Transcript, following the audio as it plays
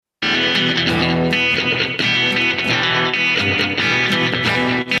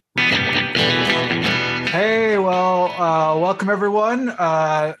Welcome everyone.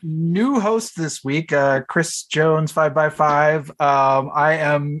 New host this week, Chris Jones, 5x5. I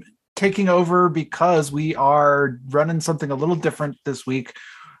am taking over because we are running something a little different this week.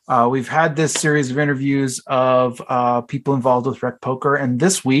 We've had this series of interviews of people involved with Rec Poker, and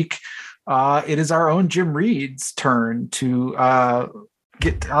this week it is our own Jim Reed's turn to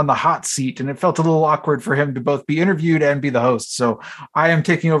get on the hot seat, and it felt a little awkward for him to both be interviewed and be the host. So I am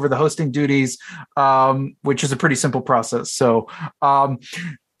taking over the hosting duties, which is a pretty simple process. So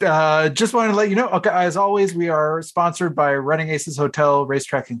just wanted to let you know, okay, as always, we are sponsored by Running Aces Hotel,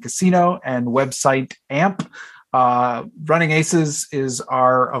 Racetrack and Casino, and website AMP. Running Aces is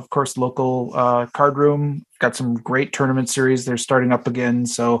our, of course, local card room. Got some great tournament series. They're starting up again.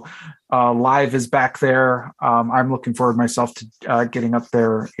 So Live is back there. I'm looking forward myself to getting up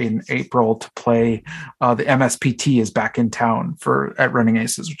there in April to play. The MSPT is back in town at Running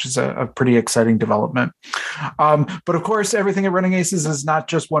Aces, which is a pretty exciting development. But of course, everything at Running Aces is not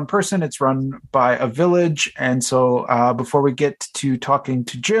just one person. It's run by a village. And so before we get to talking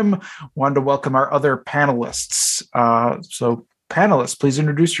to Jim, wanted to welcome our other panelists. So panelists, please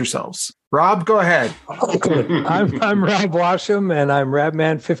introduce yourselves. Rob, go ahead. I'm Rob Washam, and I'm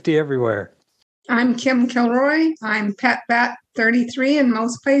Rabman50 everywhere. I'm Kim Kilroy. I'm Pat Bat 33 in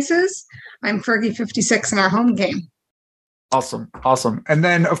most places. I'm Fergie 56 in our home game. Awesome. And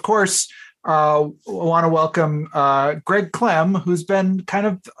then, of course, I want to welcome Greg Clem, who's been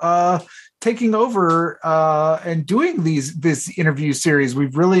kind of taking over and doing this interview series.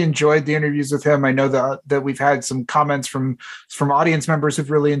 We've really enjoyed the interviews with him. I know that we've had some comments from audience members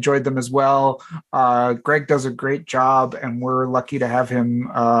who've really enjoyed them as well. Greg does a great job, and we're lucky to have him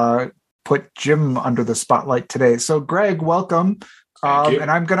put Jim under the spotlight today. So, Greg, welcome. Thank you.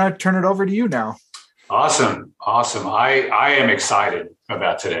 And I'm going to turn it over to you now. Awesome. I am excited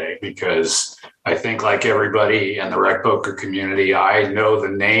about today because I think, like everybody in the Rec Poker community, I know the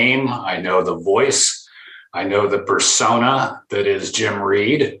name, I know the voice, I know the persona that is Jim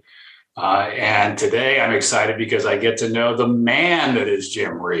Reed. And today I'm excited because I get to know the man that is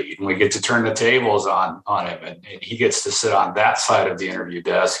Jim Reed, and we get to turn the tables on him, and he gets to sit on that side of the interview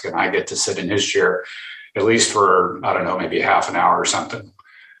desk, and I get to sit in his chair, at least for, I don't know, maybe half an hour or something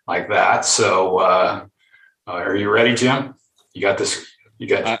like that. So are you ready, Jim? You got this. You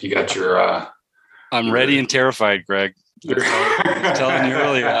got your. I'm ready and terrified, Greg. I was telling you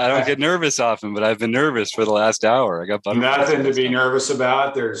earlier, I don't get nervous often, but I've been nervous for the last hour. I got nothing to be nervous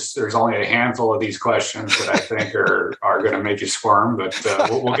about. There's only a handful of these questions that I think are going to make you squirm, but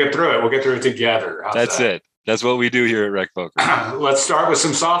we'll get through it. We'll get through it together. That's it. That's what we do here at Rec Poker. Let's start with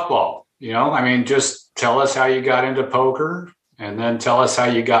some softball. Just tell us how you got into poker, and then tell us how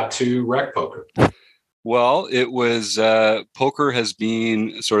you got to Rec Poker. Well, it was poker has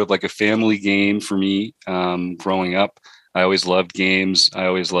been sort of like a family game for me growing up. I always loved games. I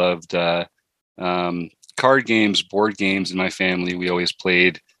always loved card games, board games in my family. We always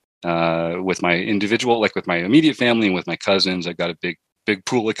played with my with my immediate family and with my cousins. I've got a big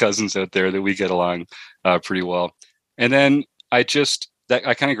pool of cousins out there that we get along pretty well. And then I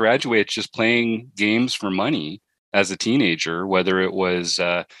kind of graduated just playing games for money as a teenager, whether it was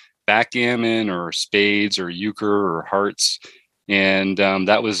backgammon or spades or euchre or hearts. And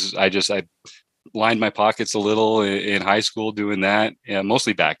that was, I lined my pockets a little in high school doing that,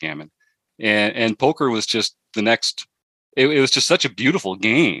 mostly backgammon. And poker was just the next, it was just such a beautiful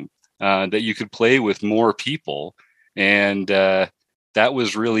game that you could play with more people. And that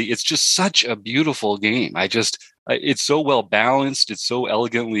was really, it's just such a beautiful game. It's so well balanced. It's so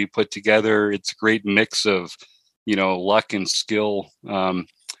elegantly put together. It's a great mix of, luck and skill.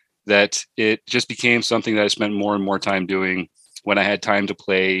 That it just became something that I spent more and more time doing. When I had time to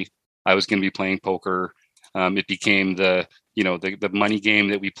play, I was going to be playing poker. It became the money game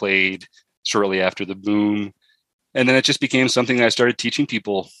that we played shortly after the boom. And then it just became something that I started teaching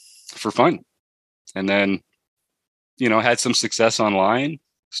people for fun. And then, had some success online,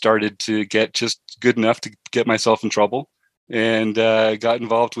 started to get just good enough to get myself in trouble, and got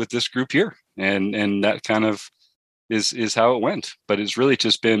involved with this group here. And that kind of is how it went. But it's really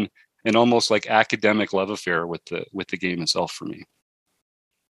just been an almost like academic love affair with the game itself for me.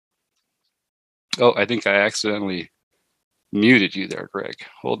 Oh, I think I accidentally muted you there, Greg.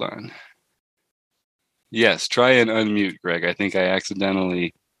 Hold on. Yes, try and unmute, Greg. I think I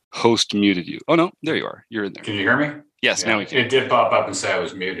accidentally host muted you. Oh no, there you are. You're in there. Can you hear me? Yes, now we can. It did pop up and say I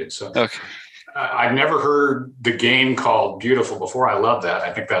was muted. So okay. I've never heard the game called Beautiful before. I love that.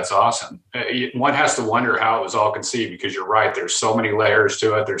 I think that's awesome. One has to wonder how it was all conceived, because you're right. There's so many layers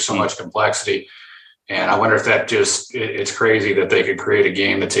to it. There's so much complexity. And I wonder if that it's crazy that they could create a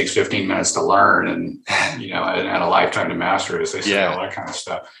game that takes 15 minutes to learn and, and a lifetime to master it, as they say, all that kind of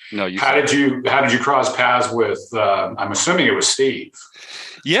stuff. No, how did you cross paths with, I'm assuming it was Steve.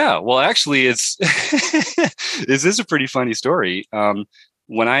 Yeah, well, actually this is a pretty funny story.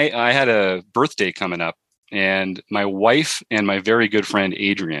 When I had a birthday coming up, and my wife and my very good friend,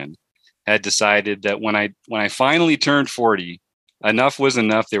 Adrian, had decided that when I finally turned 40, enough was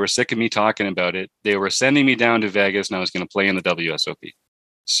enough. They were sick of me talking about it. They were sending me down to Vegas, and I was going to play in the WSOP.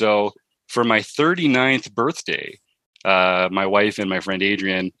 So for my 39th birthday, my wife and my friend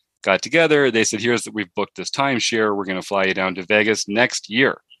Adrian got together. They said, we've booked this timeshare. We're going to fly you down to Vegas next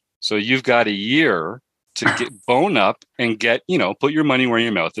year. So you've got a year to get bone up and get, put your money where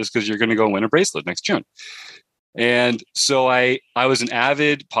your mouth is, because you're going to go win a bracelet next June. And so I was an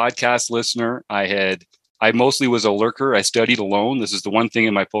avid podcast listener. I mostly was a lurker. I studied alone. This is the one thing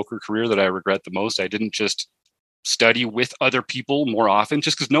in my poker career that I regret the most. I didn't just study with other people more often,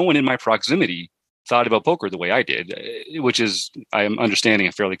 just because no one in my proximity thought about poker the way I did, which is, I'm understanding,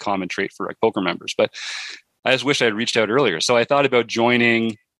 a fairly common trait for poker members. But I just wish I had reached out earlier. So I thought about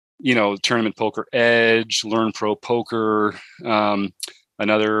joining, Tournament Poker Edge, Learn Pro Poker, a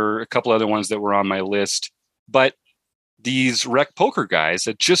couple other ones that were on my list. But these rec poker guys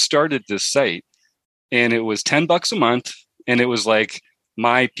had just started this site, and it was $10 a month, and it was like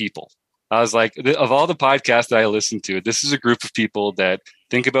my people. I was like, of all the podcasts that I listen to, this is a group of people that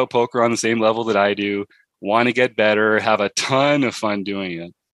think about poker on the same level that I do, want to get better, have a ton of fun doing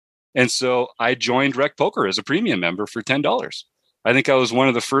it. And so I joined Rec Poker as a premium member for $10. I think I was one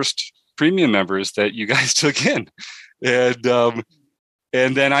of the first premium members that you guys took in. And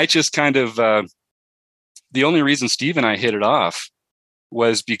then I just kind of, the only reason Steve and I hit it off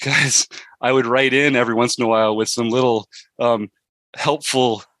was because I would write in every once in a while with some little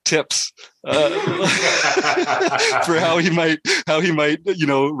helpful tips for how he might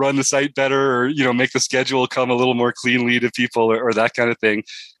run the site better, or make the schedule come a little more cleanly to people, or that kind of thing.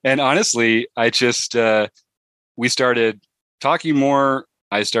 And honestly, I just we started talking more.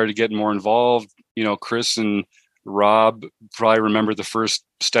 I started getting more involved. Chris and Rob probably remember the first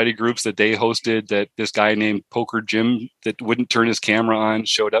study groups that they hosted, that this guy named Poker Jim, that wouldn't turn his camera on,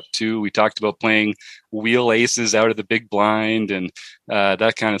 showed up to. We talked about playing wheel aces out of the big blind and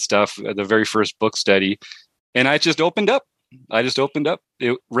that kind of stuff. The very first book study. And I just opened up.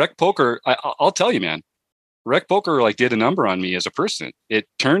 Rec Poker, I'll tell you, man, Rec Poker did a number on me as a person. It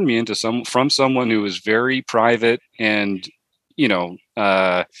turned me into from someone who was very private and,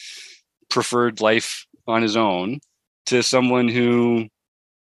 preferred life on his own, to someone who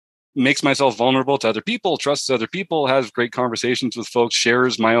makes myself vulnerable to other people, trusts other people, has great conversations with folks,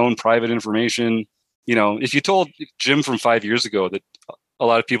 shares my own private information. If you told Jim from 5 years ago that a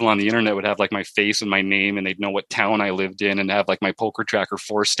lot of people on the internet would have my face and my name, and they'd know what town I lived in, and have my Poker Tracker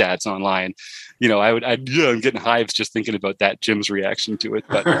 4 stats online, I'm getting hives just thinking about that, Jim's reaction to it.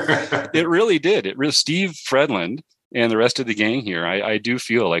 But it really did. Steve Fredland and the rest of the gang here, I do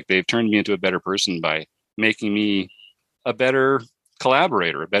feel like they've turned me into a better person by making me a better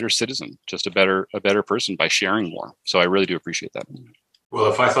collaborator, a better citizen, just a better person by sharing more. So I really do appreciate that. Well,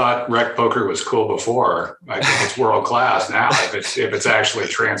 if I thought Rec Poker was cool before, I think it's world class now. If it's actually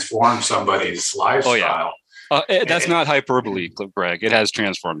transformed somebody's lifestyle. Oh, yeah. That's not hyperbole, Greg. It has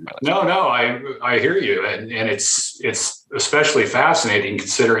transformed my life. No, I hear you, and it's especially fascinating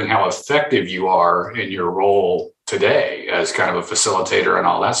considering how effective you are in your role today as kind of a facilitator and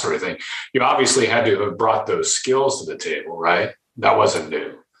all that sort of thing. You obviously had to have brought those skills to the table, right? That wasn't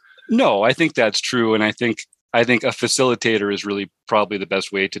new. No, I think that's true, and I think a facilitator is really probably the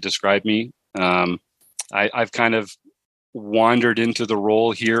best way to describe me. I've kind of wandered into the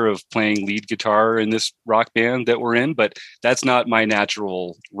role here of playing lead guitar in this rock band that we're in, but that's not my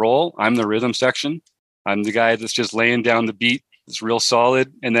natural role. I'm the rhythm section. I'm the guy that's just laying down the beat. It's real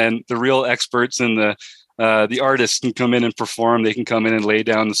solid. And then the real experts and the artists can come in and perform. They can come in and lay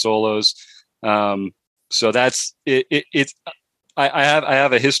down the solos. So that's it. I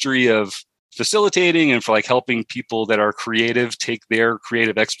have a history of facilitating and for helping people that are creative take their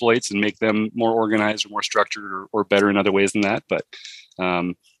creative exploits and make them more organized or more structured or better in other ways than that. But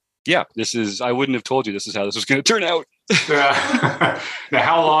I wouldn't have told you this is how this was going to turn out. Now,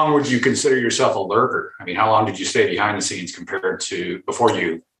 how long would you consider yourself a lurker? I mean, how long did you stay behind the scenes compared to before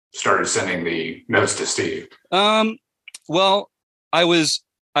you started sending the notes to Steve? Well, I was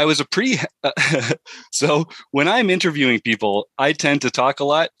a pretty, so when I'm interviewing people, I tend to talk a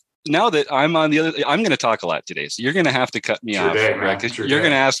lot. Now that I'm on I'm going to talk a lot today. So you're going to have to cut me off. Right? You're going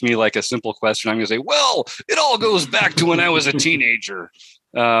to ask me a simple question. I'm going to say, well, it all goes back to when I was a teenager.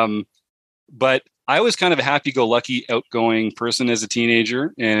 But I was kind of a happy-go-lucky, outgoing person as a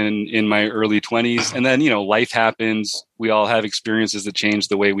teenager and in my early 20s. And then, life happens. We all have experiences that change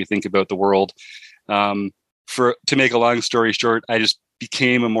the way we think about the world. To make a long story short, I just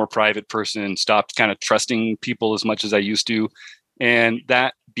became a more private person, stopped kind of trusting people as much as I used to. And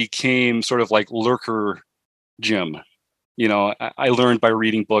that became sort of like lurker Jim. I learned by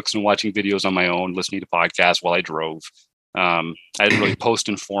reading books and watching videos on my own, listening to podcasts while I drove. I didn't really post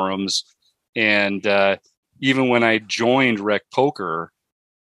in forums. And even when I joined Rec Poker,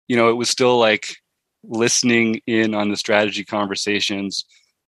 it was still like listening in on the strategy conversations.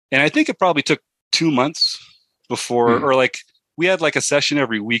 And I think it probably took 2 months before, or like we had like a session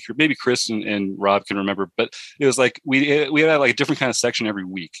every week, or maybe Chris and Rob can remember, but it was like we had like a different kind of section every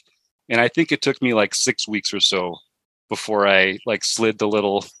week. And I think it took me like 6 weeks or so before I like slid the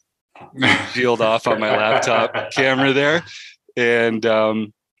little shield off on my laptop camera there. And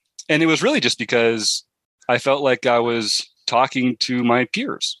it was really just because I felt like I was talking to my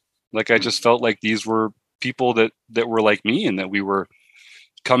peers. Like I just felt like these were people that were like me, and that we were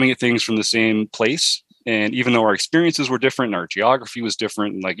coming at things from the same place. And even though our experiences were different and our geography was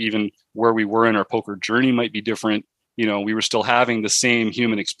different, and like even where we were in our poker journey might be different, we were still having the same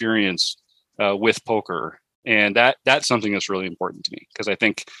human experience with poker. And that's something that's really important to me, because I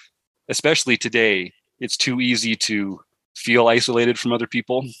think, especially today, it's too easy to feel isolated from other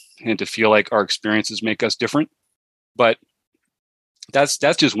people and to feel like our experiences make us different. But that's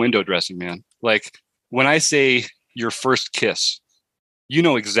just window dressing, man. Like when I say your first kiss, you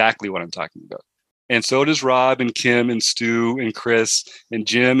know exactly what I'm talking about. And so does Rob and Kim and Stu and Chris and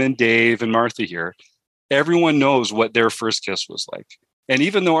Jim and Dave and Martha here. Everyone knows what their first kiss was like. And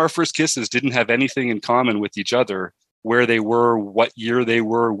even though our first kisses didn't have anything in common with each other, where they were, what year they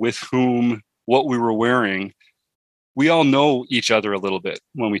were, with whom, what we were wearing, we all know each other a little bit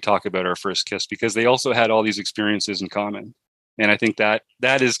when we talk about our first kiss, because they also had all these experiences in common. And I think that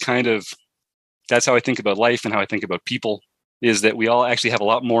is that's how I think about life and how I think about people, is that we all actually have a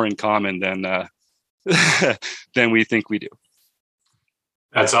lot more in common than we think we do.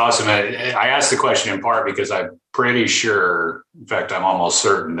 That's awesome. I asked the question in part because I'm pretty sure, in fact, I'm almost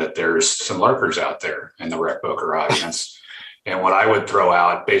certain that there's some lurkers out there in the Rec Poker audience. And what I would throw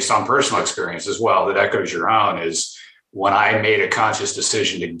out based on personal experience as well, that echoes your own, is when I made a conscious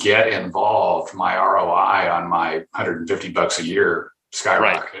decision to get involved, my ROI on my $150 a year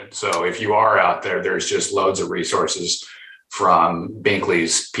skyrocketed. Right. So if you are out there, there's just loads of resources, from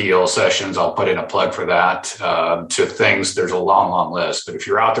Binkley's PL sessions, I'll put in a plug for that, to things. There's a long list. But if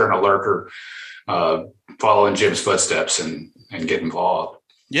you're out there in a lurker, follow in Jim's footsteps and get involved.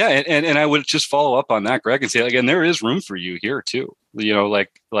 Yeah, and I would just follow up on that, Greg, and say, again, there is room for you here too. I'm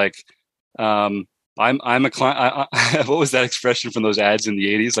a client. What was that expression from those ads in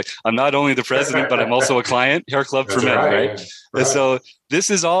the 80s? Like, I'm not only the president, but I'm also a client. Hair Club for Men, right? And so this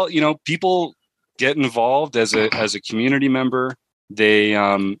is all, people get involved as a community member. They,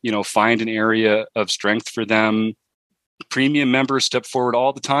 find an area of strength for them. Premium members step forward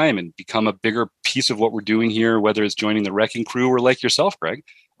all the time and become a bigger piece of what we're doing here, whether it's joining the Wrecking Crew or like yourself, Greg,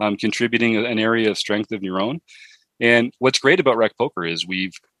 contributing an area of strength of your own. And what's great about Rec Poker is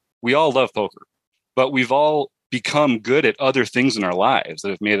we all love poker, but we've all become good at other things in our lives that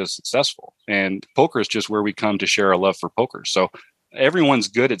have made us successful. And poker is just where we come to share our love for poker. So everyone's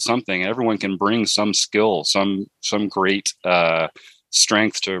good at something. Everyone can bring some skill, some great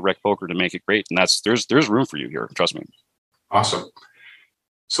strength to Rec Poker to make it great. And there's room for you here. Trust me. Awesome.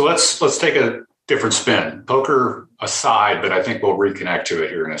 So let's take a different spin. Poker aside, but I think we'll reconnect to it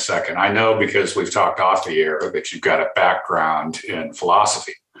here in a second. I know, because we've talked off the air, that you've got a background in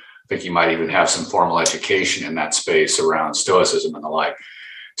philosophy. I think you might even have some formal education in that space around Stoicism and the like.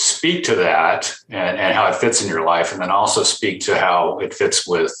 Speak to that and how it fits in your life, and then also speak to how it fits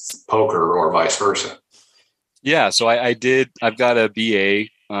with poker or vice versa. Yeah, so I've got a BA,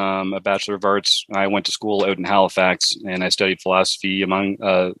 a Bachelor of Arts. I went to school out in Halifax, and I studied philosophy among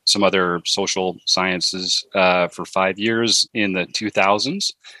some other social sciences for 5 years in the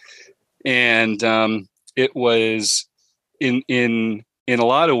 2000s. And it was in a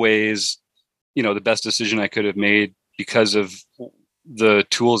lot of ways, the best decision I could have made, because of the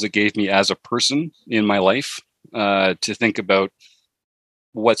tools it gave me as a person in my life, to think about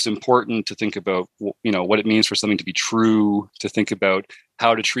what's important, to think about, what it means for something to be true, to think about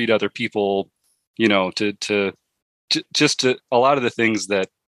how to treat other people, to a lot of the things that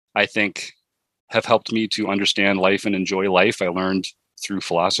I think have helped me to understand life and enjoy life, I learned through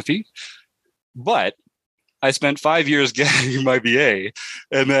philosophy. But I spent 5 years getting my BA.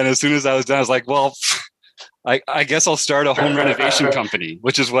 And then as soon as I was done, I was like, well, I guess I'll start a home renovation company,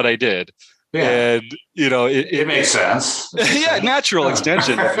 which is what I did. Yeah. And, you know, it makes sense. Yeah, natural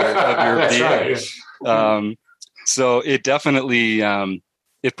extension of your being. Right, yeah. So it definitely,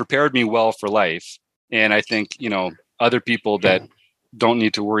 it prepared me well for life. And I think, you know, other people that don't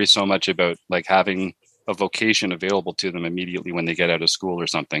need to worry so much about like having a vocation available to them immediately when they get out of school or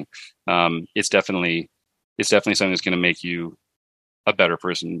something. It's definitely something that's going to make you a better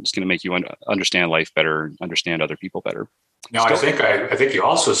person. It's going to make you understand life better, understand other people better. Now, I think you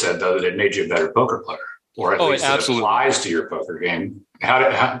also said though that it made you a better poker player, or at least it applies to your poker game.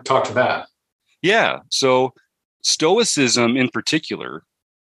 How talk to that? Yeah. So Stoicism in particular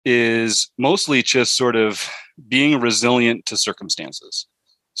is mostly just sort of being resilient to circumstances.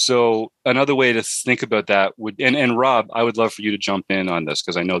 So another way to think about that would, and Rob, I would love for you to jump in on this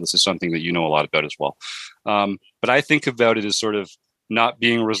because I know this is something that you know a lot about as well. But I think about it as sort of not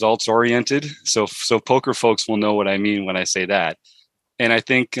being results oriented. So poker folks will know what I mean when I say that. And I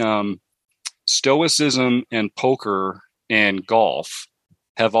think Stoicism and poker and golf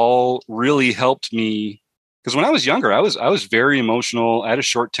have all really helped me, because when I was younger, I was very emotional. I had a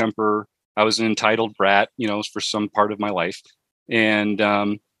short temper. I was an entitled brat, you know, for some part of my life.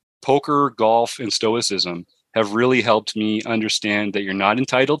 And poker, golf, and Stoicism have really helped me understand that you're not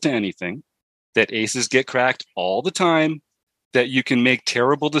entitled to anything, that aces get cracked all the time, that you can make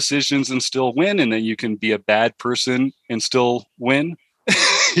terrible decisions and still win, and that you can be a bad person and still win,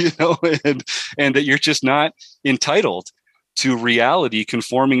 you know, and that you're just not entitled to reality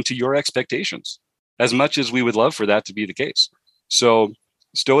conforming to your expectations, as much as we would love for that to be the case. So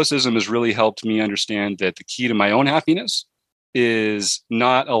Stoicism has really helped me understand that the key to my own happiness is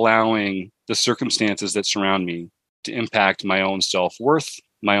not allowing the circumstances that surround me to impact my own self-worth,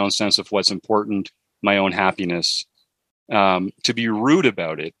 my own sense of what's important, my own happiness. To be rude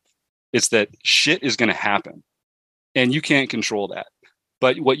about it, it's that shit is going to happen and you can't control that.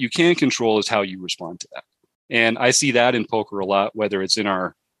 But what you can control is how you respond to that. And I see that in poker a lot, whether it's in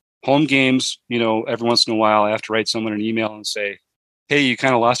our home games, you know, every once in a while I have to write someone an email and say, hey, you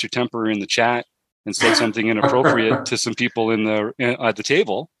kind of lost your temper in the chat and said something inappropriate to some people at the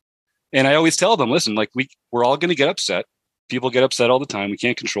table. And I always tell them, listen, like we're all going to get upset. People get upset all the time. We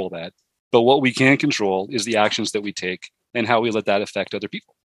can't control that. But what we can control is the actions that we take and how we let that affect other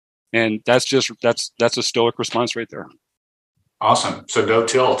people. And that's a stoic response right there. Awesome. So no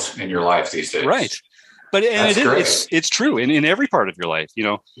tilt in your life these days. Right. But it's true in every part of your life. You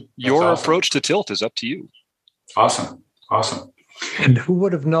know, your approach to tilt is up to you. Awesome. And who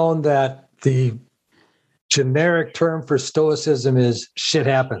would have known that the generic term for stoicism is shit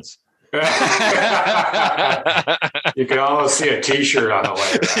happens? You can almost see a T-shirt on the way.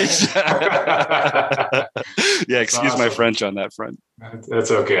 Right? Yeah, excuse my French on that front.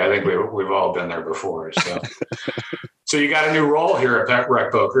 That's okay. I think we've all been there before. So you got a new role here at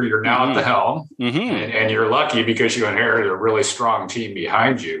Rec Poker. You're now at the helm, and you're lucky because you inherited a really strong team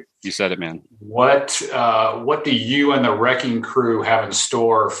behind you. You said it, man. What do you and the Wrecking crew have in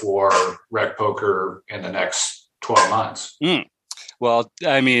store for Rec Poker in the next 12 months? Well,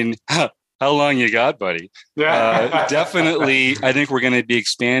 I mean, how long you got, buddy? Definitely, I think we're going to be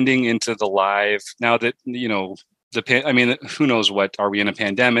expanding into the live now that, you know, who knows what? Are we in a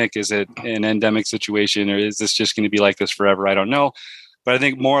pandemic? Is it an endemic situation? Or is this just going to be like this forever? I don't know. But I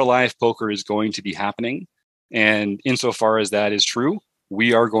think more live poker is going to be happening. And insofar as that is true,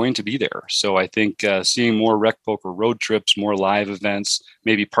 we are going to be there. So I think seeing more Rec Poker road trips, more live events,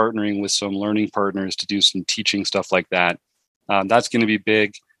 maybe partnering with some learning partners to do some teaching stuff like that. That's going to be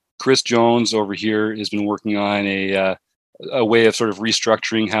big. Chris Jones over here has been working on a way of sort of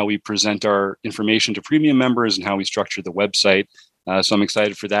restructuring how we present our information to premium members and how we structure the website. So I'm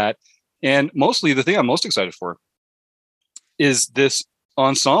excited for that. And mostly the thing I'm most excited for is this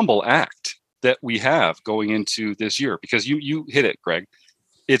ensemble act that we have going into this year, because you hit it, Greg.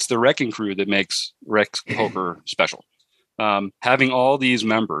 It's the Wrecking crew that makes Rec Poker special. Having all these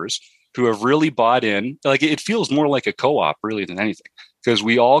members who have really bought in, like it feels more like a co-op really than anything, because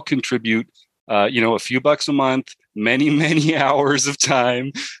we all contribute, a few bucks a month, many hours of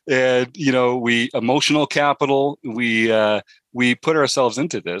time, and we emotional capital. We put ourselves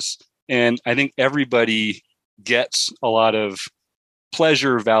into this, and I think everybody gets a lot of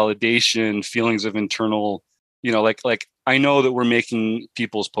pleasure, validation, feelings of internal, like I know that we're making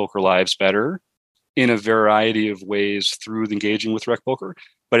people's poker lives better in a variety of ways through engaging with Rec Poker,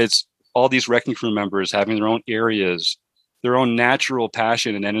 but it's all these Wrecking crew members having their own areas, their own natural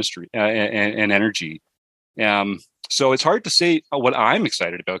passion and energy. So it's hard to say what I'm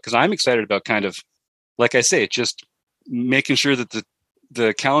excited about, because I'm excited about kind of, like I say, just making sure that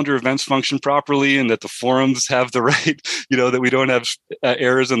the calendar events function properly, and that the forums have the right, that we don't have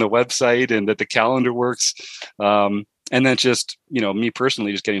errors on the website, and that the calendar works. And then just, me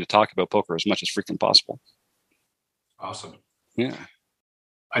personally just getting to talk about poker as much as freaking possible. Awesome. Yeah.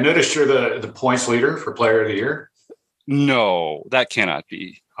 I noticed you're the points leader for Player of the Year. No, that cannot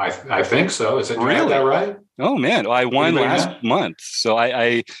be. I think so. Is it really? That right? Oh man, I won last month, so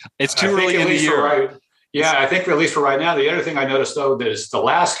it's too early in the year. Yeah, I think at least for right now. The other thing I noticed though is the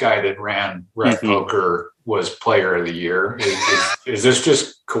last guy that ran Rec Poker was Player of the Year. Is this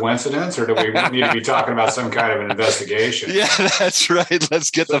just coincidence, or do we need to be talking about some kind of an investigation? Yeah, that's right. Let's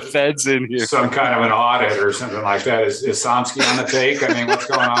get the feds in here. Some kind of an audit or something like that. Is Somsky on the take? I mean, what's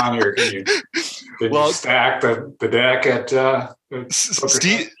going on here? Can you stack the deck at?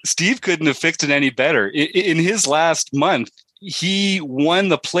 Steve couldn't have fixed it any better. In his last month, he won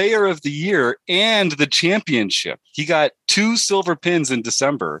the Player of the Year and the championship. He got 2 silver pins in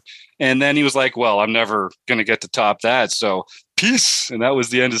December. And then he was like, well, I'm never going to get to top that. So peace. And that was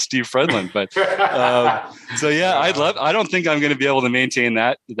the end of Steve Fredlund. But so, yeah, I don't think I'm going to be able to maintain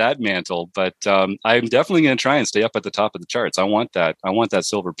that mantle. But I'm definitely going to try and stay up at the top of the charts. I want that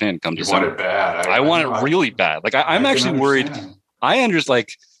silver pin come December. You want it bad. I want it really bad. Like I'm actually worried.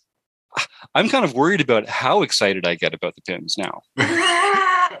 I'm kind of worried about how excited I get about the pins now.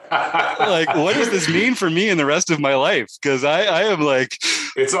 Like, what does this mean for me in the rest of my life? Because I am like,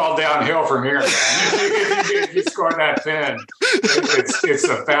 it's all downhill from here, man. If you score that pin, it's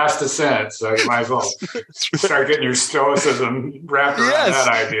a fast ascent. So you might as well start getting your stoicism wrapped around that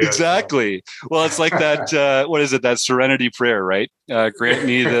idea. Exactly. So. Well, it's like that. What is it? That serenity prayer, right? Grant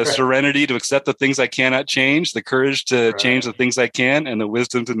me the serenity to accept the things I cannot change, the courage to change the things I can, and the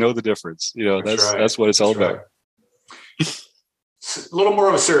wisdom to know the difference. That's what it's all about. A little more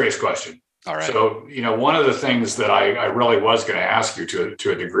of a serious question. All right. So, one of the things that I really was going to ask you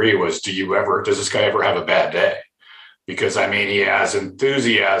to a degree was, does this guy ever have a bad day? Because he has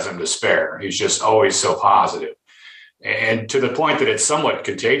enthusiasm to spare. He's just always so positive, and to the point that it's somewhat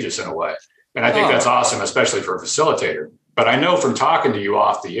contagious in a way. And I think that's awesome, especially for a facilitator. But I know from talking to you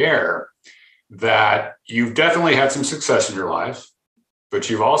off the air that you've definitely had some success in your life, but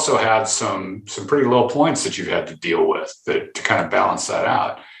you've also had some pretty low points that you've had to deal with to kind of balance that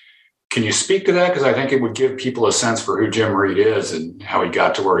out. Can you speak to that? Because I think it would give people a sense for who Jim Reed is and how he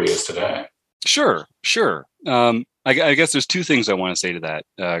got to where he is today. Sure. I guess there's 2 things I want to say to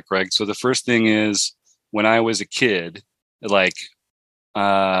that, Greg. So the first thing is, when I was a kid, like,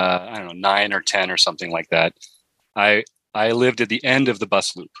 I don't know, 9 or 10 or something like that, I lived at the end of the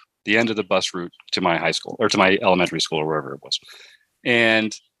bus loop, the end of the bus route to my high school or to my elementary school or wherever it was.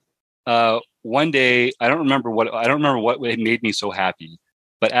 And one day, I don't remember what made me so happy,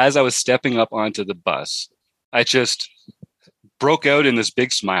 but as I was stepping up onto the bus, I just broke out in this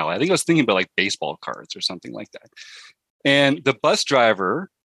big smile. I think I was thinking about like baseball cards or something like that. And the bus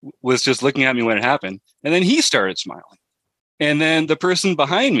driver was just looking at me when it happened, and then he started smiling. And then the person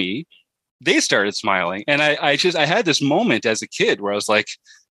behind me, they started smiling. And I had this moment as a kid where I was like,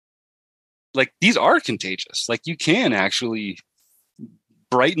 these are contagious. Like, you can actually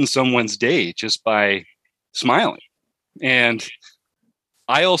brighten someone's day just by smiling. And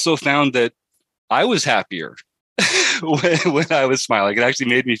I also found that I was happier when I was smiling. It actually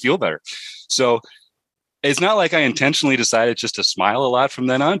made me feel better. So it's not like I intentionally decided just to smile a lot from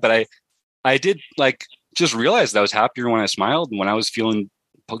then on, but I did just realize that I was happier when I smiled, and when I was feeling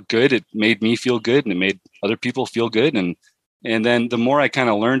good, it made me feel good, and it made other people feel good. And then the more I kind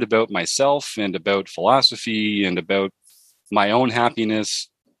of learned about myself and about philosophy and about my own happiness,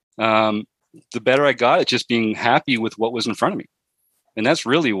 the better I got at just being happy with what was in front of me. And that's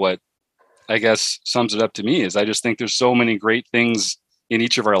really what I guess sums it up to me, is I just think there's so many great things in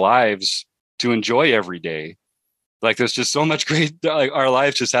each of our lives to enjoy every day. Like, there's just so much great, our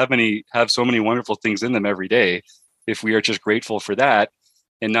lives just have so many wonderful things in them every day. If we are just grateful for that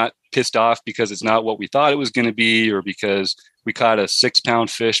and not pissed off because it's not what we thought it was going to be, or because we caught a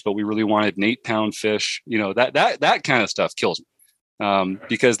 6-pound fish, but we really wanted an 8-pound fish, that kind of stuff kills me,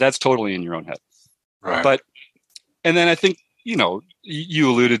 because that's totally in your own head. Right. And then I think,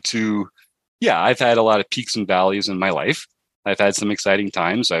 you alluded to, I've had a lot of peaks and valleys in my life. I've had some exciting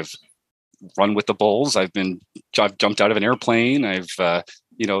times. I've run with the bulls. I've jumped out of an airplane. I've,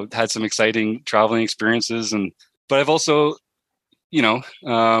 had some exciting traveling experiences. But I've also,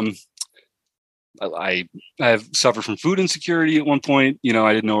 I've suffered from food insecurity at one point.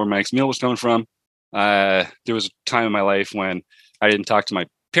 I didn't know where my next meal was coming from. There was a time in my life when I didn't talk to my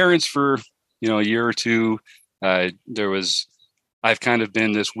parents for, a year or two. I've kind of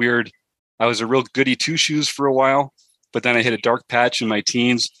been this weird, I was a real goody two shoes for a while. But then I hit a dark patch in my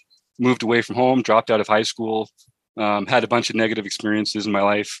teens, moved away from home, dropped out of high school, had a bunch of negative experiences in my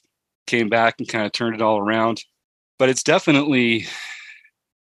life, came back and kind of turned it all around. But it's definitely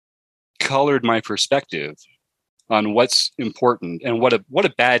colored my perspective on what's important and what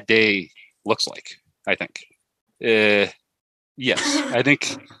a bad day looks like, I think. Yes, I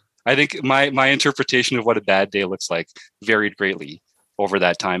think my interpretation of what a bad day looks like varied greatly over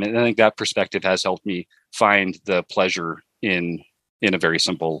that time. And I think that perspective has helped me find the pleasure in a very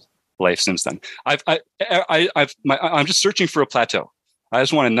simple life since then. I'm just searching for a plateau. I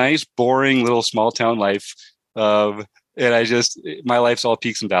just want a nice, boring little small town life. My life's all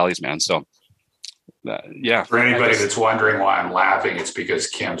peaks and valleys, man. So yeah. For anybody that's wondering why I'm laughing, it's because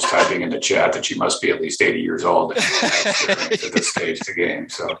Kim's typing in the chat that she must be at least 80 years old at this stage of the game.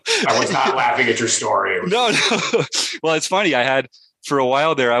 So I was not laughing at your story. No. Well, it's funny. I had, for a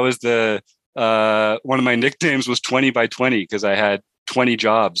while there, I was one of my nicknames was 20 by 20 because I had 20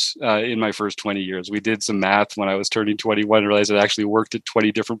 jobs in my first 20 years. We did some math when I was turning 21 and realized I actually worked at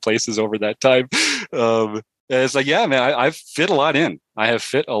 20 different places over that time. It's like, yeah, man, I've fit a lot in. I have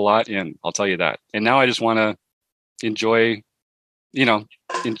fit a lot in. I'll tell you that. And now I just want to enjoy,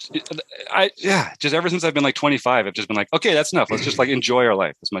 just ever since I've been like 25, I've just been like, okay, that's enough. Let's just like enjoy our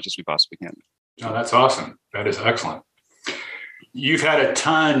life as much as we possibly can. Oh, that's awesome. That is excellent. You've had a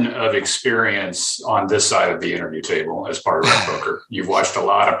ton of experience on this side of the interview table as part of Rec Poker. You've watched a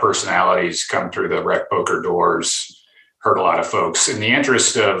lot of personalities come through the Rec Poker doors, heard a lot of folks. In the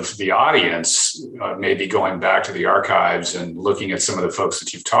interest of the audience, maybe going back to the archives and looking at some of the folks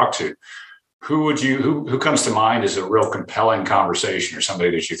that you've talked to, who comes to mind as a real compelling conversation or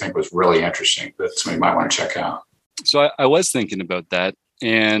somebody that you think was really interesting that somebody might want to check out? So I was thinking about that,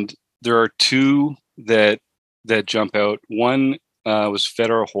 and there are two that jump out. One was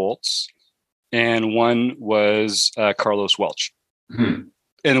Fedor Holtz, and one was Carlos Welch. Mm-hmm.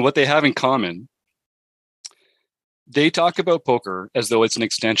 And what they have in common, they talk about poker as though it's an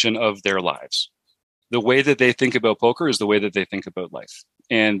extension of their lives. The way that they think about poker is the way that they think about life.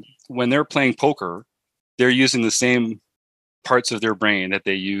 And when they're playing poker, they're using the same parts of their brain that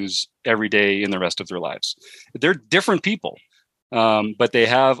they use every day in the rest of their lives. They're different people, but they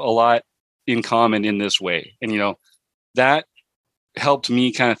have a lot in common in this way. And, that helped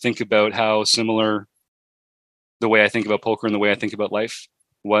me kind of think about how similar the way I think about poker and the way I think about life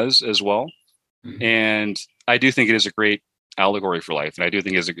was as well. Mm-hmm. And I do think it is a great allegory for life. And I do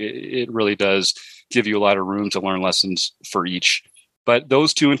think it really does give you a lot of room to learn lessons for each. But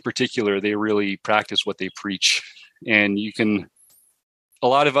those two in particular, they really practice what they preach. And a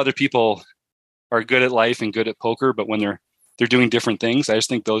lot of other people are good at life and good at poker, but when they're doing different things, I just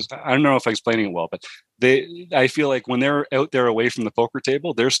think I don't know if I'm explaining it well, but I feel like when they're out there away from the poker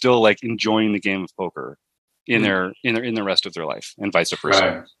table, they're still like enjoying the game of poker in the rest of their life, and vice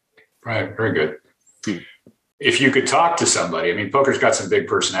versa. Right. Very good. If you could talk to somebody, I mean, poker's got some big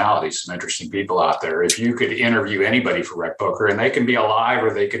personalities, some interesting people out there. If you could interview anybody for Rec Poker, and they can be alive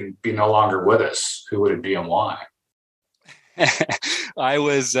or they can be no longer with us, who would it be and why?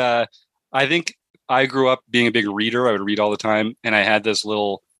 I think I grew up being a big reader. I would read all the time. And I had this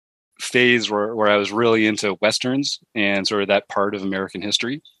little phase where I was really into Westerns and sort of that part of American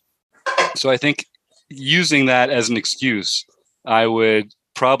history. So I think using that as an excuse, I would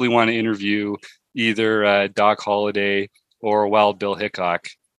probably want to interview either Doc Holliday or Wild Bill Hickok,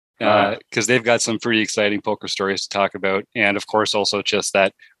 because they've got some pretty exciting poker stories to talk about. And of course, also just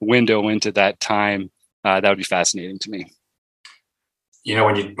that window into that time, that would be fascinating to me.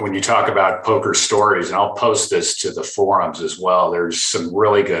 When you talk about poker stories, and I'll post this to the forums as well, there's some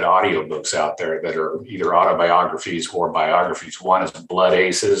really good audiobooks out there that are either autobiographies or biographies. One is Blood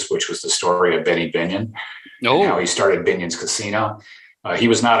Aces, which was the story of Benny Binion. Oh. How he started Binion's Casino. He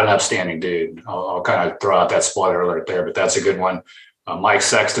was not an upstanding dude. I'll kind of throw out that spoiler alert there, but that's a good one. Mike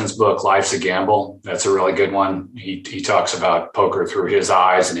Sexton's book, Life's a Gamble. That's a really good one. He talks about poker through his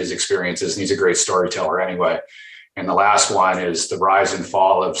eyes and his experiences, and he's a great storyteller anyway. And the last one is The Rise and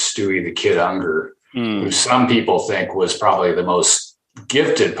Fall of Stewie the Kid Unger, who some people think was probably the most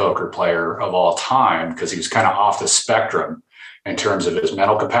gifted poker player of all time because he was kind of off the spectrum in terms of his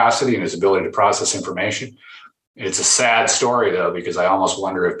mental capacity and his ability to process information. It's a sad story, though, because I almost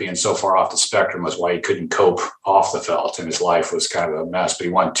wonder if being so far off the spectrum was why he couldn't cope off the felt, and his life was kind of a mess. But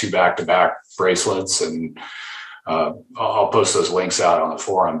he won 2 back-to-back bracelets, and I'll post those links out on the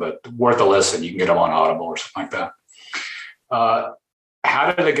forum, but worth a listen. You can get them on Audible or something like that.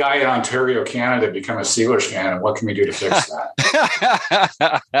 How did a guy in Ontario, Canada become a Steelers fan, and what can we do to fix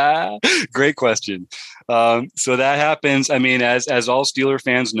that? Great question. So that happens. I mean, as all Steeler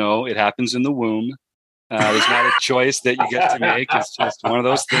fans know, it happens in the womb. There's not a choice that you get to make. It's just one of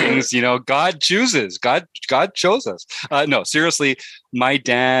those things, God chooses. God chose us. No, seriously, my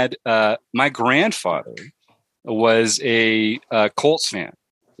dad, my grandfather was a Colts fan,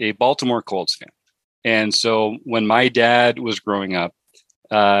 a Baltimore Colts fan. And so when my dad was growing up,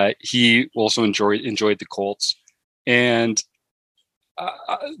 he also enjoyed the Colts. And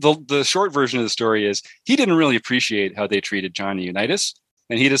the short version of the story is he didn't really appreciate how they treated Johnny Unitas,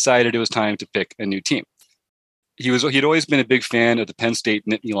 and he decided it was time to pick a new team. He'd always been a big fan of the Penn State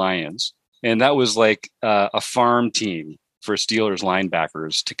Nittany Lions, and that was like a farm team for Steelers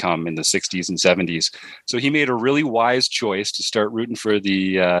linebackers to come in the 60s and 70s. So he made a really wise choice to start rooting for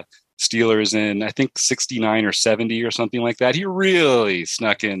the Steelers in, I think, 69 or 70 or something like that. He really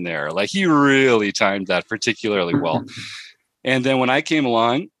snuck in there. Like, he really timed that particularly well. And then when I came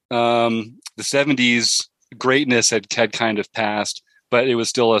along, the 70s greatness had kind of passed, but it was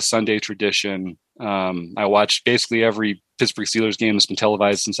still a Sunday tradition. I watched basically every Pittsburgh Steelers game that's been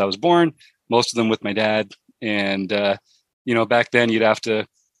televised since I was born, most of them with my dad. And, back then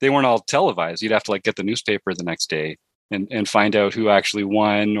they weren't all televised. You'd have to get the newspaper the next day and find out who actually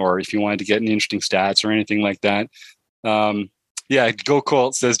won, or if you wanted to get any interesting stats or anything like that. Go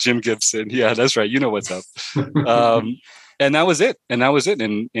Colts, says Jim Gibson. Yeah, that's right. You know what's up. And that was it.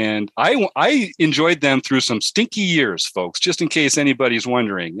 And I enjoyed them through some stinky years, folks, just in case anybody's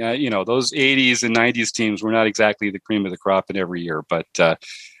wondering. Those 80s and 90s teams were not exactly the cream of the crop in every year, but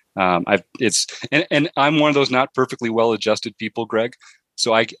I'm one of those not perfectly well-adjusted people, Greg.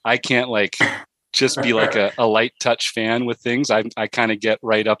 So I can't just be like a light touch fan with things. I kind of get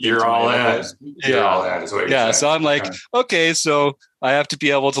right up. You're all in. You're all in is what you're saying. So I'm like, okay, so I have to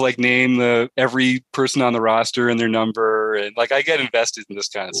be able to name every person on the roster and their number, and I get invested in this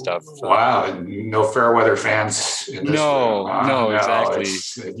kind of stuff. Wow, no fair weather fans in this room. No, exactly.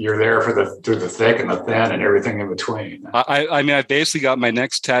 You're there through the thick and the thin and everything in between. I basically got my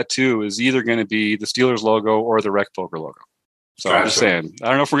next tattoo is either going to be the Steelers logo or the Rec Poker logo. So gotcha. I'm just saying, I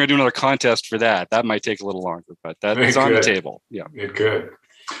don't know if we're going to do another contest for that. That might take a little longer, but that's on the table. Yeah, it could.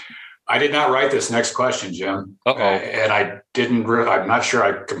 I did not write this next question, Jim. And I didn't. I'm not sure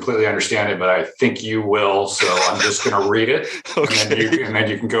I completely understand it, but I think you will. So I'm just going to read it, okay. and then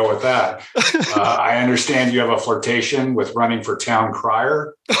you can go with that. I understand you have a flirtation with running for town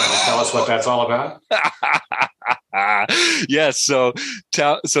crier. Can you tell us what that's all about? Yes. So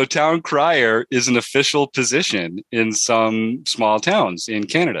town crier is an official position in some small towns in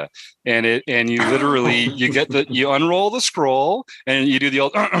Canada. And you literally, you unroll the scroll and you do the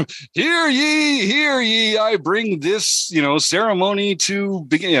old, hear ye, I bring this, ceremony to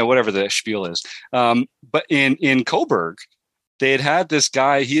begin, whatever the spiel is. But in Coburg, they had this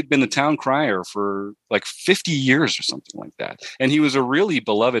guy, he had been the town crier for 50 years or something like that. And he was a really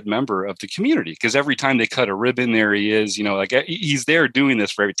beloved member of the community because every time they cut a ribbon, there he is, he's there doing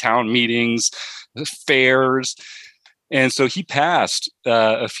this for every town meetings, fairs. And so he passed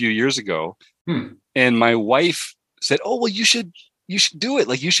a few years ago. And my wife said, oh, well, you should do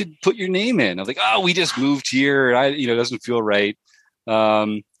it. You should put your name in. I was like, oh, we just moved here. It doesn't feel right.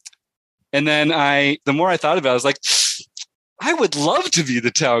 And then the more I thought about it, I was like, I would love to be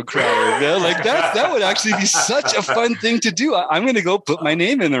the town crier, man. That would actually be such a fun thing to do. I'm going to go put my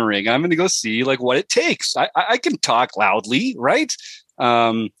name in the ring. I'm going to go see what it takes. I can talk loudly, right?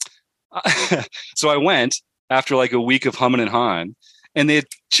 So I went after a week of humming and hawing, and they had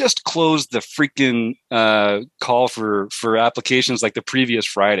just closed the freaking call for applications the previous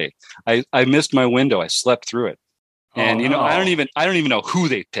Friday. I missed my window. I slept through it. And I don't even know who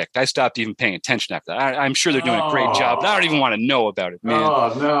they picked. I stopped even paying attention after that. I'm sure they're doing a great job, but I don't even want to know about it, man.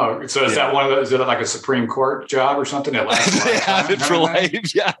 Oh no! So is that one of those? Is it like a Supreme Court job or something? It lasts they have it for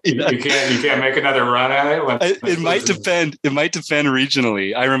life. Yeah, you can't make another run at it. It might depend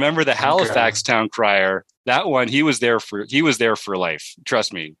regionally. I remember the Halifax town crier. That one, he was there for life.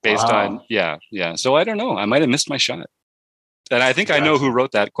 Trust me. Based on yeah. So I don't know. I might have missed my shot, and I think I know who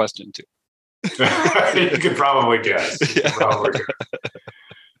wrote that question too. You could probably guess.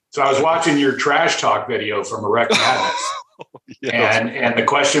 So I was watching your trash talk video from Erect Madness, and the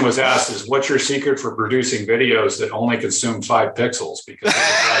question was asked is, what's your secret for producing videos that only consume 5 pixels? Because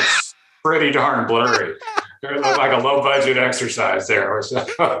it's pretty darn blurry. It looked like a low budget exercise there.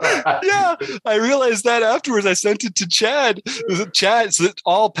 Yeah, I realized that afterwards. I sent it to Chad. Chad, so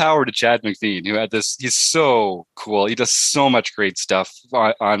all power to Chad McVean, who had this. He's so cool. He does so much great stuff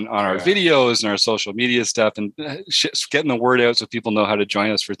on our videos and our social media stuff, and getting the word out so people know how to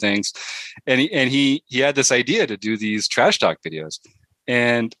join us for things. And he had this idea to do these trash talk videos,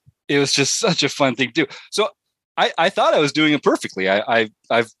 and it was just such a fun thing to do. So I thought I was doing it perfectly.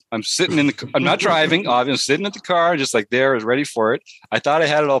 I'm sitting I'm not driving. I'm sitting at the car, just like there, is ready for it. I thought I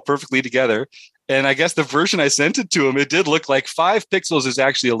had it all perfectly together. And I guess the version I sent it to him, it did look like 5 pixels is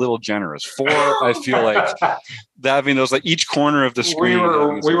actually a little generous. 4, I feel like that, those like each corner of the screen.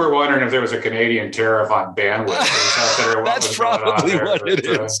 We were wondering if there was a Canadian tariff on bandwidth. That's probably what it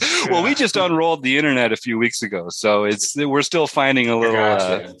is. Yeah. Well, we just unrolled the internet a few weeks ago, so we're still finding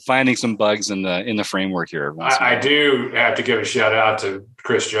finding some bugs in the framework here. I do have to give a shout out to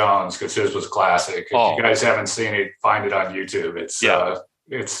Chris Jones because his was classic. If you guys haven't seen it, find it on YouTube.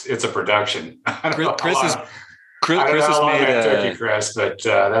 It's a production. Chris has made Chris, but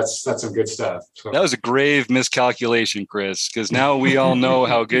that's some good stuff. So. That was a grave miscalculation, Chris, because now we all know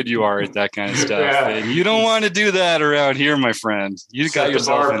how good you are at that kind of stuff. Yeah. And you don't want to do that around here, my friend. You got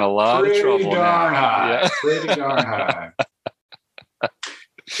yourself in a lot of trouble now. Pretty darn high.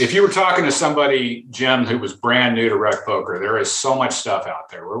 If you were talking to somebody, Jim, who was brand new to rec poker, there is so much stuff out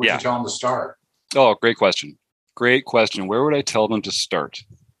there. Where would you tell them to start? Oh, great question. Great question. Where would I tell them to start?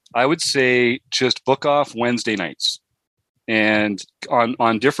 I would say just book off Wednesday nights. And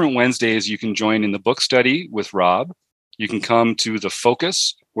on different Wednesdays, you can join in the book study with Rob. You can come to the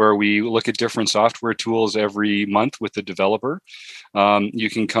Focus, where we look at different software tools every month with the developer. You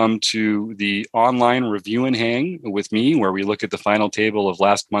can come to the online review and hang with me, where we look at the final table of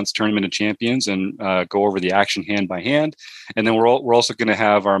last month's Tournament of Champions and go over the action hand by hand. And then we're also going to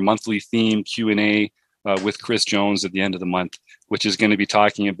have our monthly theme Q&A with Chris Jones at the end of the month, which is going to be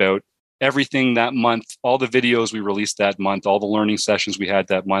talking about everything that month. All the videos we released that month, all the learning sessions we had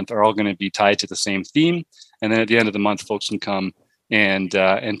that month are all going to be tied to the same theme. And then at the end of the month, folks can come and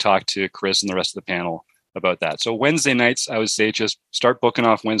talk to Chris and the rest of the panel about that. So Wednesday nights, I would say just start booking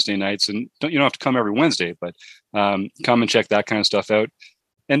off Wednesday nights, and you don't have to come every Wednesday, but come and check that kind of stuff out.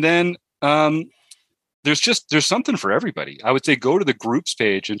 And then there's something for everybody. I would say go to the groups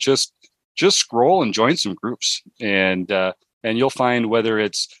page and just scroll and join some groups, and you'll find whether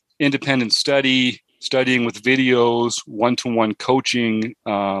it's independent studying with videos, one-to-one coaching.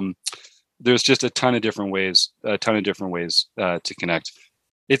 There's just a ton of different ways to connect.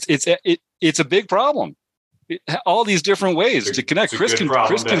 It's a big problem. All these different ways to connect. Chris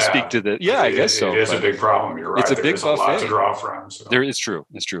can speak to that. Yeah, I guess so. It is a big problem. You're right. It's a big buffet. A lot to draw from. So. It's true.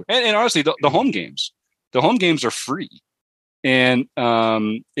 And honestly, the home games are free. And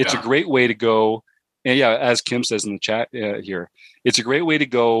it's a great way to go. And as Kim says in the chat here, it's a great way to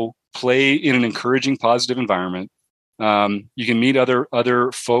go play in an encouraging, positive environment. You can meet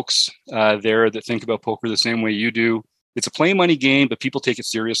other folks there that think about poker the same way you do. It's a play money game, but people take it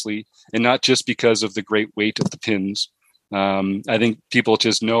seriously, and not just because of the great weight of the pins. I think people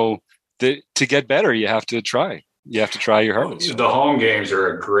just know that to get better, you have to try. You have to try your hardest. The home games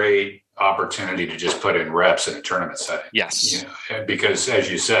are a great opportunity to just put in reps in a tournament setting. Yes. Because as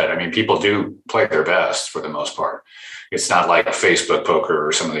you said, people do play their best for the most part. It's not like Facebook poker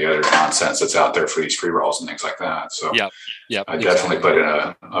or some of the other nonsense that's out there for these free rolls and things like that. So I definitely put in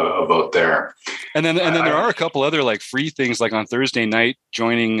a vote there. And then there are a couple other like free things, like on Thursday night,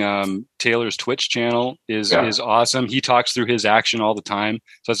 joining Taylor's Twitch channel is awesome. He talks through his action all the time.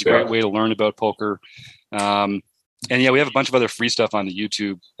 So that's a great way to learn about poker. And we have a bunch of other free stuff on the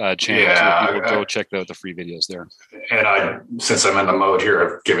YouTube channel. Yeah, so people go check out the free videos there. And since I'm in the mode here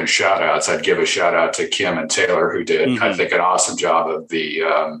of giving shout outs, I'd give a shout out to Kim and Taylor, who did, I think, an awesome job of the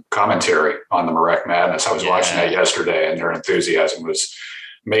commentary on the Marek Madness. I was watching that yesterday, and their enthusiasm was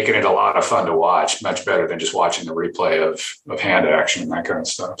making it a lot of fun to watch, much better than just watching the replay of hand action and that kind of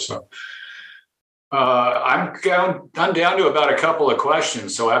stuff. So I'm down to about a couple of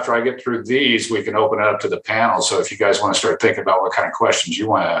questions. So after I get through these, we can open it up to the panel. So if you guys want to start thinking about what kind of questions you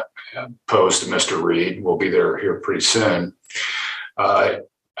want to pose to Mr. Reed, we'll be there here pretty soon. I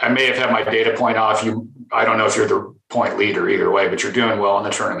may have had my data point off. I don't know if you're the point leader either way, but you're doing well in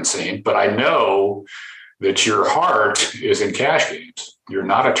the tournament scene. But I know that your heart is in cash games. You're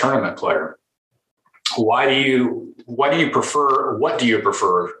not a tournament player. What do you prefer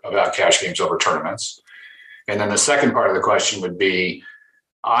about cash games over tournaments? And then the second part of the question would be,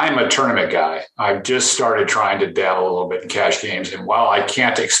 I'm a tournament guy. I've just started trying to dabble a little bit in cash games. And while I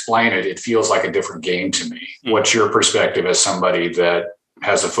can't explain it, it feels like a different game to me. Mm-hmm. What's your perspective as somebody that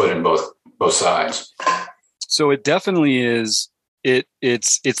has a foot in both sides? So it definitely is.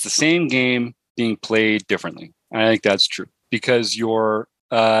 It's the same game being played differently. I think that's true, because your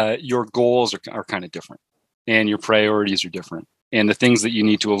goals are kind of different, and your priorities are different, and the things that you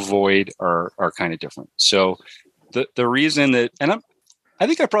need to avoid are kind of different. So the reason that, and I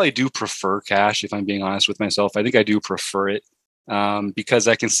think I probably do prefer cash, if I'm being honest with myself. I think I do prefer it because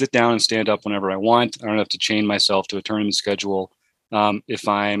I can sit down and stand up whenever I want. I don't have to chain myself to a tournament schedule. If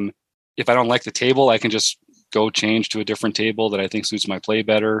I don't like the table, I can just go change to a different table that I think suits my play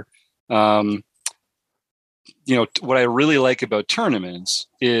better. What I really like about tournaments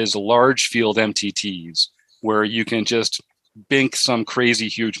is large field MTTs where you can just bink some crazy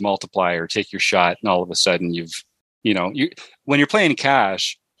huge multiplier, take your shot, and all of a sudden when you're playing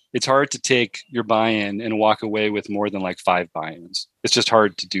cash, it's hard to take your buy-in and walk away with more than like 5 buy-ins. It's just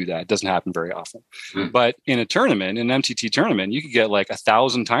hard to do that. It doesn't happen very often. But in a tournament, in an MTT tournament, you could get like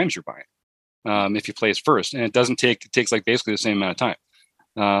 1,000 times your buy-in if you place first, and it takes like basically the same amount of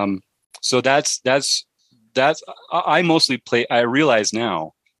time. So that's I mostly play. I realize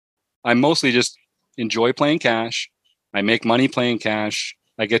now, I mostly just enjoy playing cash. I make money playing cash.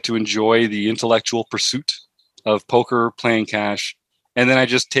 I get to enjoy the intellectual pursuit of poker playing cash. And then I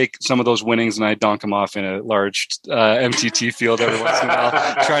just take some of those winnings and I donk them off in a large MTT field every once in a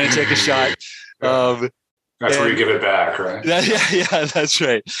while, trying to take a shot. That's where you give it back, right? Yeah, that's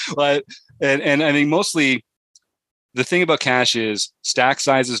right. And I think mostly the thing about cash is stack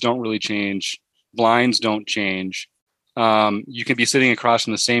sizes don't really change. Blinds don't change. You can be sitting across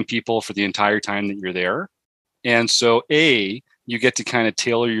from the same people for the entire time that you're there. And so you get to kind of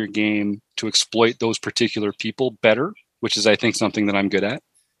tailor your game to exploit those particular people better, which is, I think, something that I'm good at.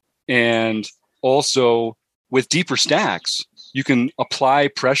 And also with deeper stacks, you can apply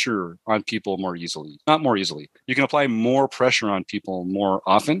pressure on people more easily. Not more easily. You can apply more pressure on people more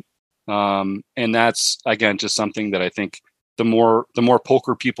often. And that's, again, just something that I think the more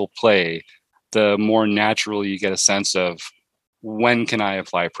poker people play, the more naturally you get a sense of when can I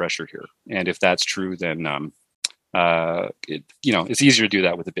apply pressure here? And if that's true, then, it's easier to do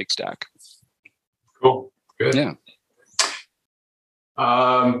that with a big stack. Cool. Good. Yeah.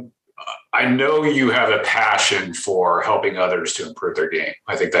 I know you have a passion for helping others to improve their game.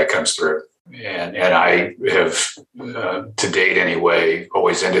 I think that comes through. And I have, to date anyway,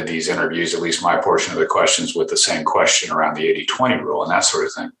 always ended these interviews, at least my portion of the questions, with the same question around the 80-20 rule and that sort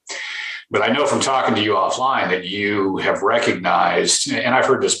of thing. But I know from talking to you offline that you have recognized, and I've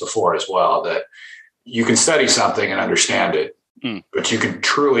heard this before as well, that you can study something and understand it, but you can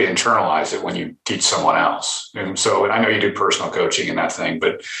truly internalize it when you teach someone else. And I know you do personal coaching and that thing,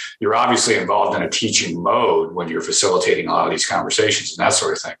 but you're obviously involved in a teaching mode when you're facilitating a lot of these conversations and that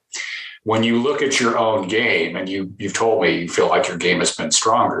sort of thing. When you look at your own game, and you've told me you feel like your game has become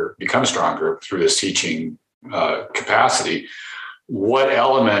stronger through this teaching capacity, what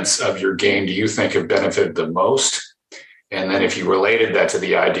elements of your game do you think have benefited the most? And then if you related that to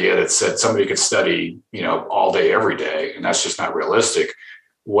the idea that said somebody could study, all day, every day, and that's just not realistic,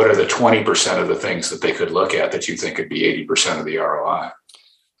 what are the 20% of the things that they could look at that you think could be 80% of the ROI?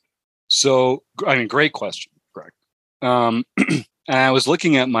 So, great question, Greg. And I was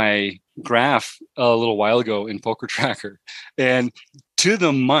looking at my graph a little while ago in Poker Tracker, and to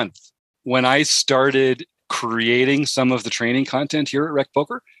the month when I started creating some of the training content here at Rec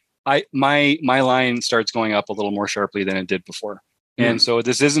Poker, my line starts going up a little more sharply than it did before. And so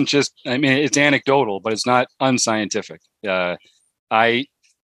this isn't just, it's anecdotal, but it's not unscientific. I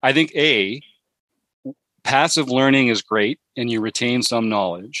think passive learning is great and you retain some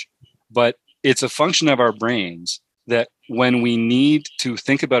knowledge, but it's a function of our brains that when we need to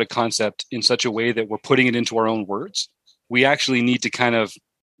think about a concept in such a way that we're putting it into our own words, we actually need to kind of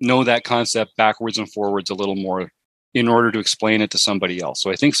know that concept backwards and forwards a little more in order to explain it to somebody else. So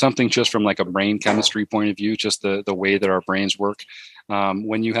I think something just from like a brain chemistry point of view, just the way that our brains work,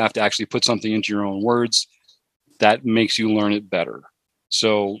 when you have to actually put something into your own words, that makes you learn it better.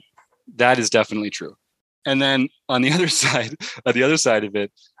 So that is definitely true. And then on the other side of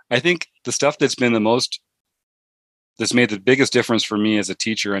it, I think the stuff that's made the biggest difference for me as a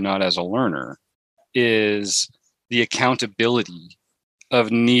teacher and not as a learner is the accountability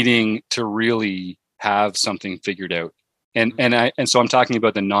of needing to really have something figured out. And so I'm talking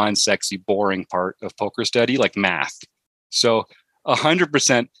about the non-sexy, boring part of poker study, like math. So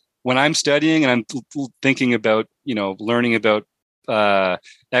 100% when I'm studying and I'm thinking about, learning about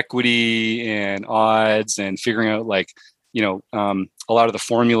equity and odds and figuring out a lot of the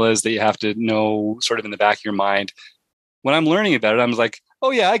formulas that you have to know sort of in the back of your mind. When I'm learning about it, I'm like,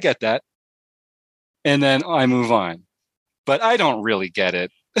 oh yeah, I get that. And then I move on, but I don't really get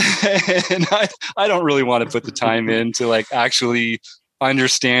it. And I don't really want to put the time in to actually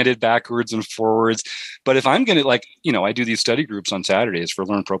understand it backwards and forwards. But if I'm going to I do these study groups on Saturdays for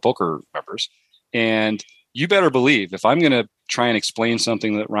Learn Pro Poker members. And you better believe if I'm going to try and explain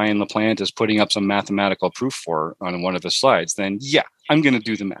something that Ryan LaPlante is putting up some mathematical proof for on one of his slides, then yeah, I'm going to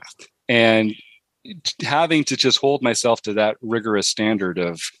do the math. And having to just hold myself to that rigorous standard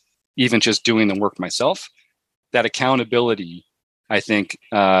of even just doing the work myself, that accountability, I think,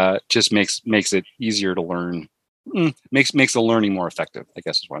 just makes it easier to learn. Makes the learning more effective, I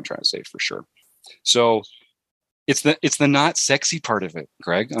guess is what I'm trying to say, for sure. So it's the not sexy part of it,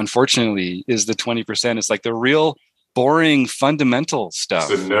 Greg, unfortunately, is the 20%. It's like the real boring fundamental stuff.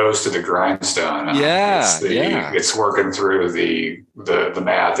 It's the nose to the grindstone. Yeah. It's working through the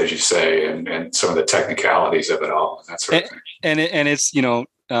math, as you say, and some of the technicalities of it all, that sort of thing. And it's,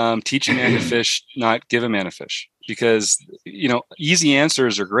 teach a man to fish, not give a man a fish, because, easy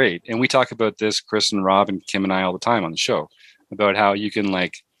answers are great. And we talk about this, Chris and Rob and Kim and I, all the time on the show, about how you can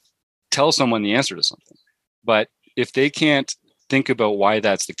tell someone the answer to something. But if they can't think about why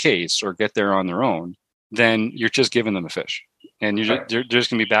that's the case or get there on their own, then you're just giving them a fish, and they're just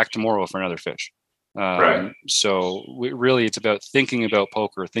going to be back tomorrow for another fish. Right. So really, it's about thinking about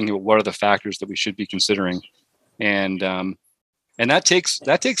poker, thinking about what are the factors that we should be considering, and that takes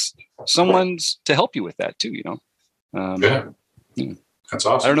someone to help you with that too. Yeah. That's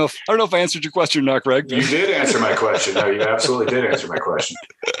awesome. I don't know if I answered your question or not, Greg. You did answer my question. No, you absolutely did answer my question.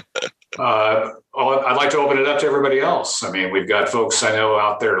 I'd like to open it up to everybody else. I mean, we've got folks I know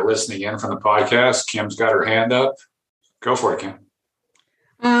out there listening in from the podcast. Kim's got her hand up. Go for it, Kim.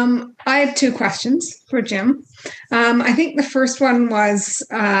 I had 2 questions for Jim. I think the first one was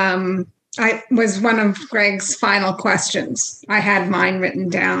one of Greg's final questions. I had mine written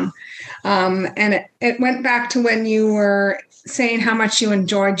down. And it went back to when you were saying how much you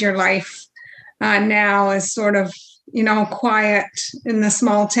enjoyed your life now as sort of, quiet in the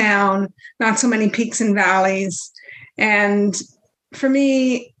small town, not so many peaks and valleys. And for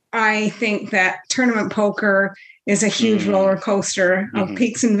me, I think that tournament poker is a huge roller coaster of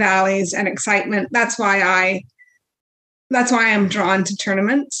peaks and valleys and excitement. That's why I'm drawn to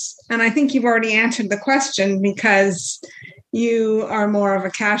tournaments. And I think you've already answered the question, because you are more of a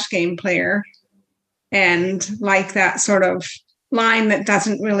cash game player and like that sort of line that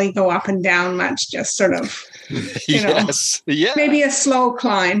doesn't really go up and down much, just sort of, maybe a slow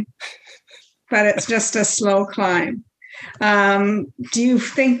climb, but it's just a slow climb. Do you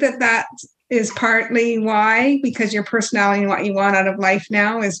think that is partly why, because your personality and what you want out of life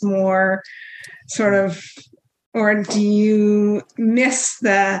now is more sort of, or do you miss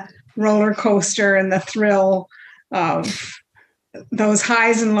the roller coaster and the thrill of those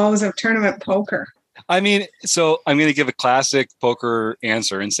highs and lows of tournament poker? I mean, so I'm going to give a classic poker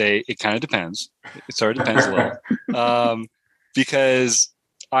answer and say it kind of depends. It sort of depends a little, because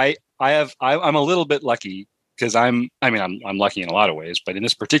I'm a little bit lucky, because I'm lucky in a lot of ways, but in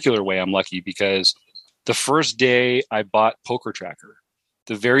this particular way, I'm lucky because the first day I bought Poker Tracker,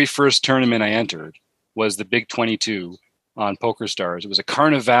 the very first tournament I entered was the Big 22 on PokerStars. It was a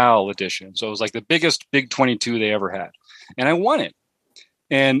Carnival edition, so it was like the biggest Big 22 they ever had, and I won it.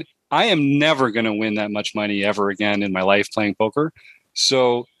 And I am never going to win that much money ever again in my life playing poker.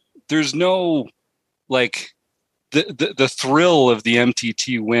 So there's no the thrill of the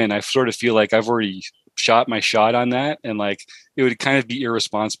MTT win. I sort of feel like I've already shot my shot on that. And it would kind of be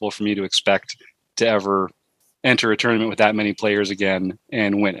irresponsible for me to expect to ever enter a tournament with that many players again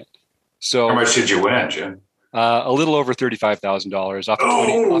and win it. So how much did you win, Jim? A little over $35,000 off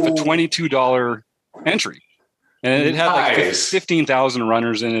a $22 entry. And it had 15,000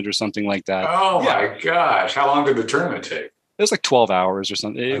 runners in it or something like that. Oh, my gosh. How long did the tournament take? It was 12 hours or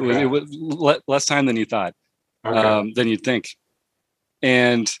something. It was less time than you thought, than you'd think.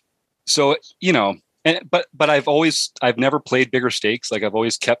 And so, but I've never played bigger stakes. I've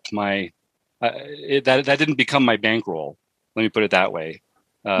always kept my, that didn't become my bankroll. Let me put it that way.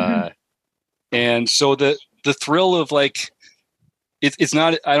 And so the thrill of it's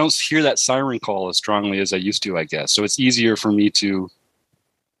not, I don't hear that siren call as strongly as I used to, I guess. So it's easier for me to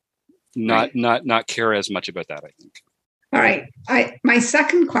not care as much about that, I think. All right. My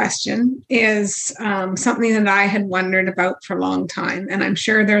second question is something that I had wondered about for a long time. And I'm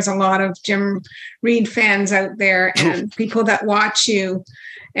sure there's a lot of Jim Reid fans out there and people that watch you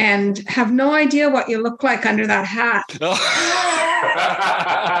and have no idea what you look like under that hat.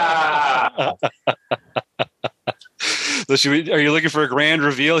 So are you looking for a grand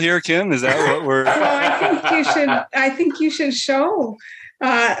reveal here, Kim? Is that what we're? Well, I think you should show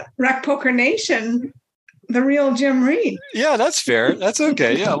Rec Poker Nation the real Jim Reid. Yeah, that's fair. That's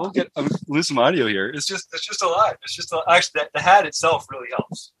okay. Yeah, we'll lose some audio here. It's just a lot. Actually, the hat itself really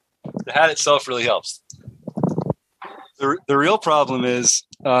helps. The real problem is,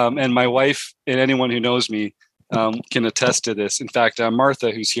 and my wife and anyone who knows me can attest to this. In fact,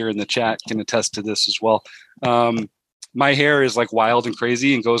 Martha, who's here in the chat, can attest to this as well. My hair is wild and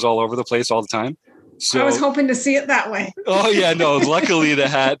crazy and goes all over the place all the time. So I was hoping to see it that way. Oh yeah, no. Luckily, the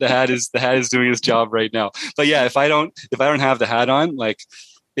hat is doing its job right now. But yeah, if I don't have the hat on, like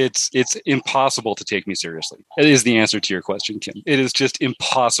it's impossible to take me seriously. It is the answer to your question, Kim. It is just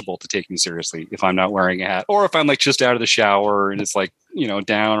impossible to take me seriously if I'm not wearing a hat, or if I'm like just out of the shower and it's like, you know,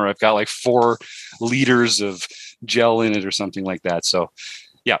 down, or I've got like 4 liters of gel in it or something like that. So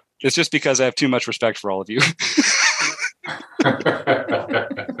yeah, it's just because I have too much respect for all of you.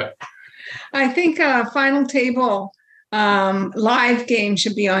 I think a final table live game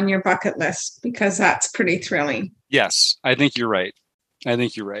should be on your bucket list because that's pretty thrilling. Yes, I think you're right. Jim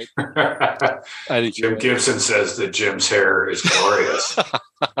Gibson says that Jim's hair is glorious.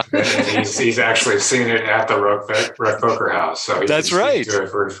 And he's actually seen it at the Rec Poker House. So that's right. Do it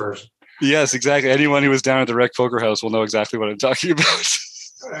for first. Yes, exactly. Anyone who was down at the Rec Poker House will know exactly what I'm talking about.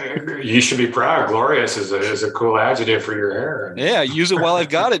 You should be proud. Glorious is a cool adjective for your hair. Yeah, use it while I've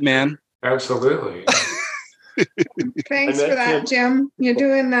got it, man. Absolutely. Thanks for that, Jim. You're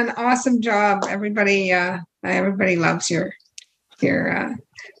doing an awesome job. Everybody loves your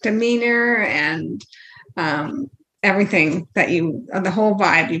demeanor and everything that the whole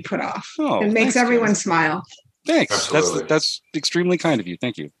vibe you put off. Oh, it makes everyone smile. Thanks. Absolutely. That's extremely kind of you.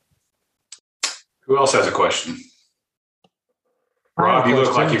 Thank you. Who else has a question? Rob, you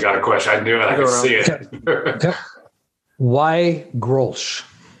look like you got a question. I knew it. I could see it. Why Grolsch?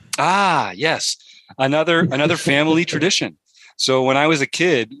 Ah, yes. Another family tradition. So when I was a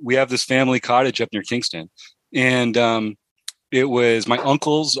kid, we have this family cottage up near Kingston, and it was my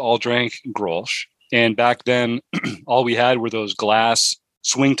uncles all drank Grolsch, and back then all we had were those glass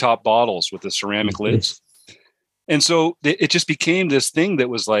swing top bottles with the ceramic lids, and so it just became this thing that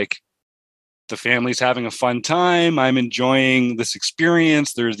was like the family's having a fun time. I'm enjoying this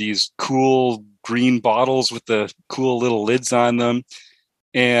experience. There's these cool green bottles with the cool little lids on them.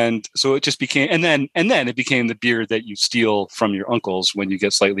 And so it just became, and then it became the beer that you steal from your uncles when you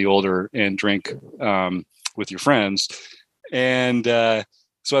get slightly older and drink with your friends. And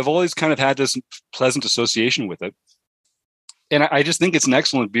so I've always kind of had this pleasant association with it. And I just think it's an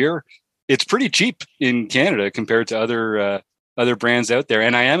excellent beer. It's pretty cheap in Canada compared to other brands out there.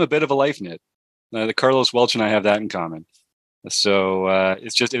 And I am a bit of a life nit. The Carlos Welch and I have that in common. So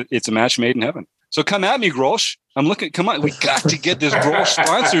it's a match made in heaven. So come at me, Grolsch. I'm looking. Come on, we got to get this Grolsch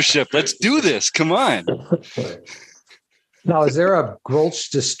sponsorship. Let's do this. Come on. Now, is there a Grolsch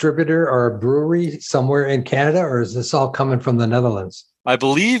distributor or a brewery somewhere in Canada, or is this all coming from the Netherlands? I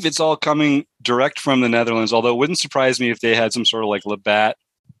believe it's all coming direct from the Netherlands. Although it wouldn't surprise me if they had some sort of like Labatt.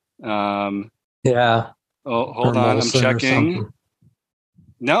 Yeah. Oh, hold on. I'm checking.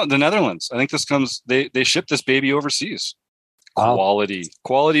 No, the Netherlands. I think this comes. They ship this baby overseas.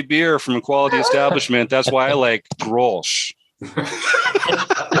 Quality beer from a quality establishment. That's why I like Grolsch.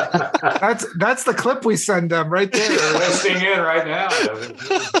 That's the clip we send them right there. They're listening in right now.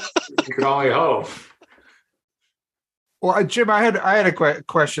 You can only hope. Well, Jim, I had a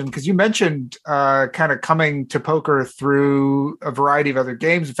question because you mentioned kind of coming to poker through a variety of other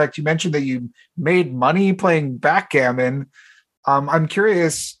games. In fact, you mentioned that you made money playing backgammon. I'm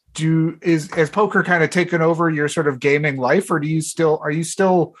curious. Has poker kind of taken over your sort of gaming life, or do you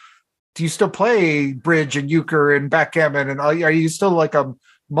still play bridge and euchre and backgammon, and are you still like a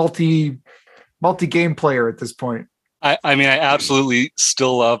multi game player at this point? I mean, I absolutely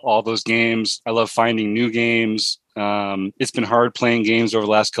still love all those games. I love finding new games. It's been hard playing games over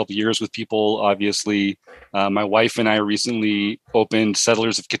the last couple of years with people. Obviously, my wife and I recently opened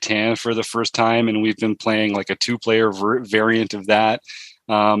Settlers of Catan for the first time, and we've been playing like a 2-player variant of that.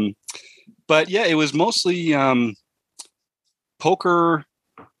 But yeah, it was mostly poker.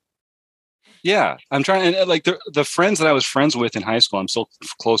 Yeah, I'm trying, and like the friends that I was friends with in high school, I'm still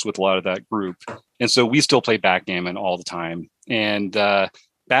close with a lot of that group, and so we still play backgammon all the time. And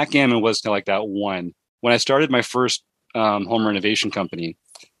backgammon was kind of like that one. When I started my first home renovation company,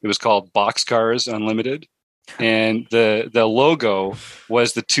 it was called Boxcars Unlimited, and the logo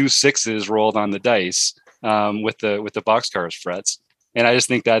was the 2 6s rolled on the dice with the Boxcars frets. And I just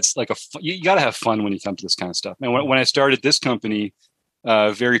think that's like you got to have fun when you come to this kind of stuff. And when I started this company,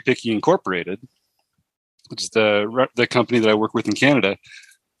 Very Picky Incorporated, which is the company that I work with in Canada,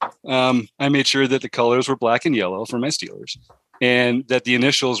 I made sure that the colors were black and yellow for my Steelers, and that the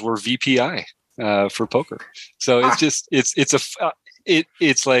initials were VPI for poker. So it's just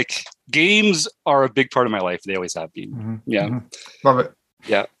it's like games are a big part of my life. They always have been. Mm-hmm. Yeah, mm-hmm. Love it.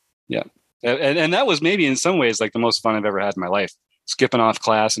 Yeah. And that was maybe in some ways like the most fun I've ever had in my life. Skipping off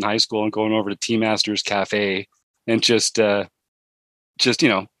class in high school and going over to Tea Masters Cafe and just putting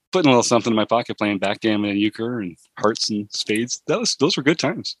a little something in my pocket, playing backgammon and euchre and hearts and spades. Those were good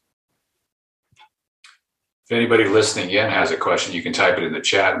times. If anybody listening in has a question, you can type it in the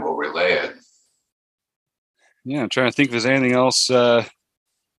chat and we'll relay it. Yeah, I'm trying to think if there's anything else that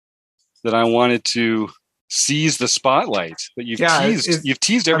I wanted to seize the spotlight. But you've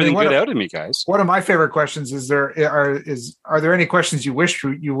teased everything good out of me, guys. One of my favorite questions is are there any questions you wish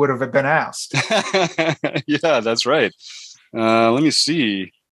you would have been asked? Yeah, that's right. Let me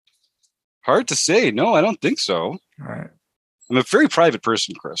see. Hard to say. No, I don't think so. All right. I'm a very private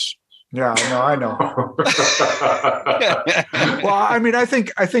person, Chris. Yeah, I know. Well, I mean, I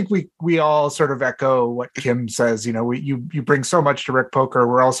think we all sort of echo what Kim says. You know, you bring so much to Rec Poker.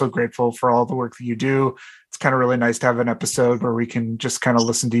 We're also grateful for all the work that you do. It's kind of really nice to have an episode where we can just kind of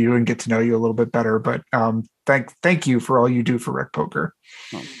listen to you and get to know you a little bit better. But thank you for all you do for Rec Poker.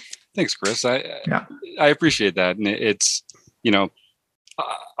 Oh, thanks, Chris. I appreciate that, and it's, you know,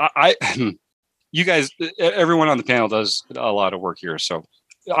 I you guys, everyone on the panel does a lot of work here, so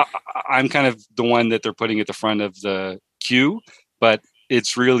I'm kind of the one that they're putting at the front of the queue, but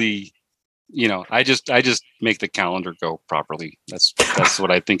it's really, you know, I just make the calendar go properly. That's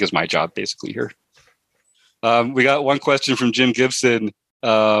what I think is my job basically here. We got one question from Jim Gibson.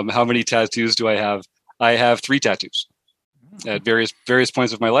 How many tattoos do I have? I have 3 tattoos at various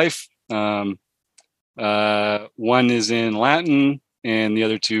points of my life. One is in Latin and the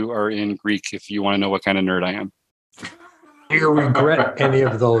other 2 are in Greek, if you want to know what kind of nerd I am. Do you regret any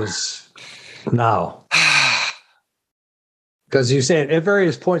of those now? Because you say at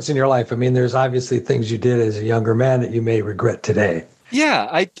various points in your life, I mean, there's obviously things you did as a younger man that you may regret today. Yeah,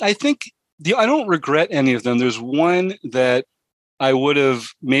 I think I don't regret any of them. There's one that I would have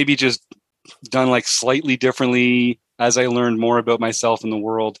maybe just done like slightly differently as I learned more about myself and the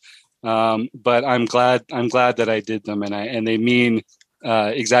world. But I'm glad that I did them, and they mean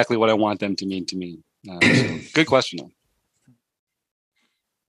exactly what I want them to mean to me. So good question, though.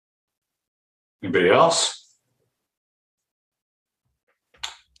 Anybody else?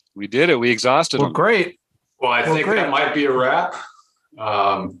 We did it. We exhausted them. Great. Well, I think that might be a wrap.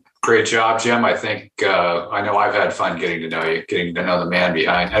 Great job, Jim. I think I know I've had fun getting to know you, getting to know the man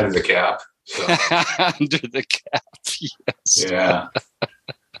under the cap. So. Under the cap, yes. Yeah.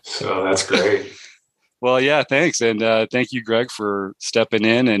 So that's great. Well, yeah, thanks. And thank you, Greg, for stepping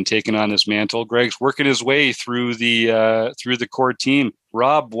in and taking on this mantle. Greg's working his way through the core team.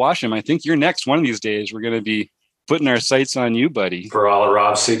 Rob Washam, I think you're next one of these days. We're going to be putting our sights on you, buddy. For all of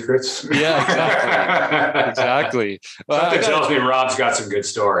Rob's secrets. Yeah, exactly. Something tells me Rob's got some good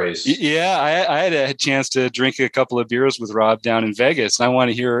stories. Yeah, I had a chance to drink a couple of beers with Rob down in Vegas, and I want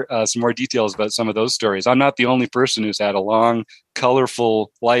to hear some more details about some of those stories. I'm not the only person who's had a long,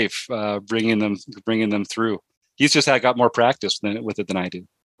 colorful life bringing them through. He's just got more practice with it than I do.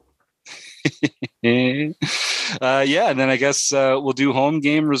 Yeah, and then I guess we'll do home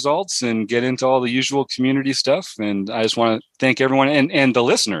game results and get into all the usual community stuff. And I just want to thank everyone and the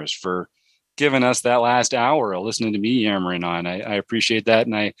listeners for giving us that last hour of listening to me yammering on. I appreciate that,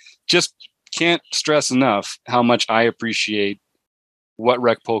 and I just can't stress enough how much I appreciate what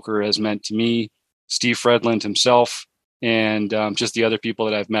Rec Poker has meant to me, Steve Fredland himself, and just the other people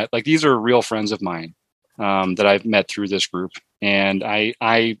that I've met. Like, these are real friends of mine that I've met through this group, and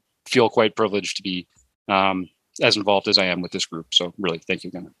I feel quite privileged to be as involved as I am with this group. So really, thank you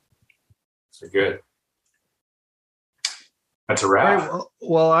again. So good. That's a wrap. Right,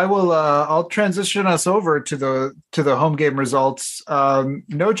 well, I will. I'll transition us over to the home game results.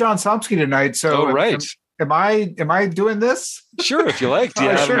 No John Somsky tonight. So, right. Am I doing this? Sure, if you like. Do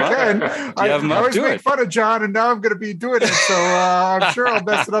you have sure can. I always make fun of John, and now I'm going to be doing it. So I'm sure I'll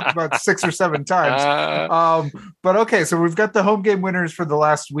mess it up about 6 or 7 times. But okay, so we've got the home game winners for the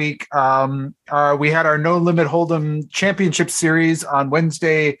last week. We had our No Limit Hold'em Championship Series on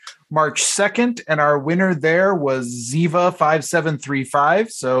Wednesday, March 2nd, and our winner there was Ziva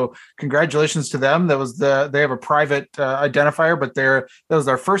 5735. So congratulations to them. They have a private identifier, but that was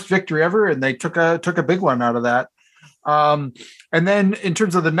their first victory ever, and they took a big one out of that. And then in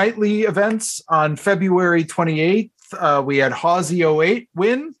terms of the nightly events, on February 28th, we had Hawsey 08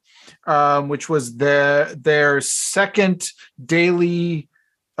 win, which was their second daily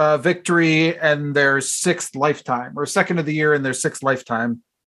victory and their 6th lifetime, or second of the year in their 6th lifetime.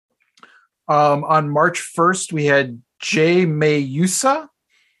 On March 1st, we had Jay Mayusa,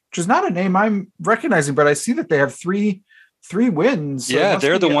 which is not a name I'm recognizing, but I see that they have three wins. So yeah,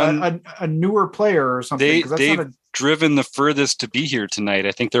 they're the one, a newer player or something. They've driven the furthest to be here tonight.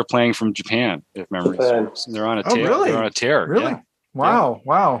 I think they're playing from Japan, if memory serves. They're on a tear. Really? They're on a tear. Really? Yeah. Wow.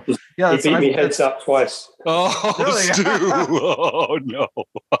 Wow. Yeah. He beat me heads up twice. Oh, Really? Stu. Oh, no.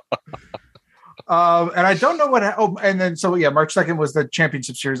 And I don't know what. And then March 2nd was the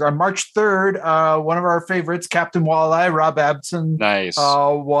championship series. On March 3rd, one of our favorites, Captain Walleye, Rob Abson, Nice.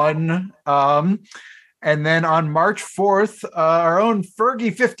 won. And then on March 4th, our own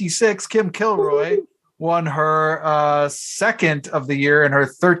Fergie 56, Kim Kilroy, won her second of the year in her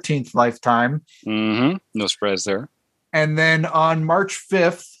 13th lifetime. Mm-hmm. No surprise there. And then on March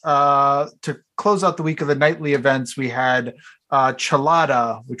 5th, to close out the week of the nightly events, we had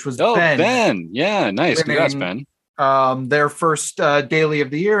Chelada, which was Ben. Yeah, nice. Winning, Congrats, Ben. Their first daily of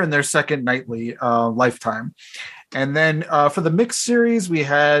the year and their second nightly lifetime. And then for the mixed series, we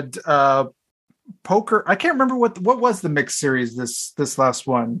had poker. I can't remember what was the mixed series this last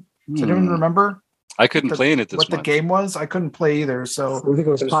one. Does anyone remember? I couldn't play in it this month. month. The game was? I couldn't play either. So I think it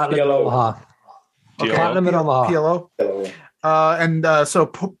was Tottenham Omaha. Okay. Tottenham and Omaha. PLO. So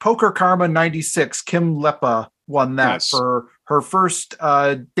Poker Karma 96, Kim Lepa won that for her first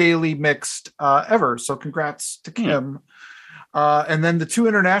daily mixed ever. So congrats to Kim. And then the two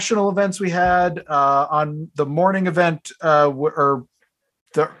international events we had on the morning event or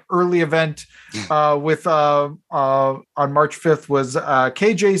the early event with on March 5th was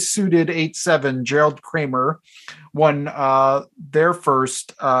KJ Suited 8-7, Gerald Kramer won their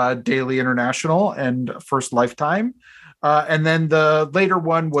first daily international and first lifetime. And then the later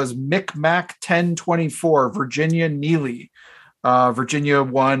one was Mick Mac 1024, Virginia Neely. Virginia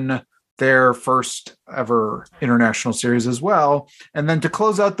won their first ever international series as well. And then to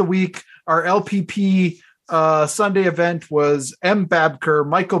close out the week, our LPP Sunday event was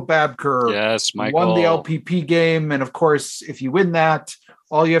Michael Babker. Yes, Michael won the LPP game. And of course, if you win that,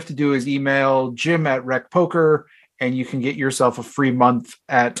 all you have to do is email Jim@Rec Poker, and you can get yourself a free month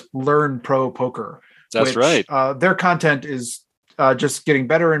at Learn Pro Poker. That's right. Their content is just getting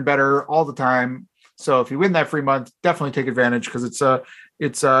better and better all the time. So if you win that free month, definitely take advantage because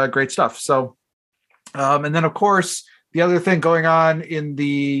it's great stuff. So, and then of course, the other thing going on in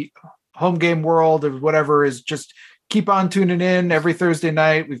the home game world or whatever is just keep on tuning in every Thursday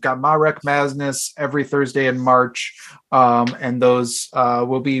night. We've got Marek Mazness every Thursday in March. And those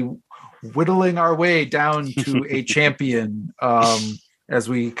will be whittling our way down to a champion as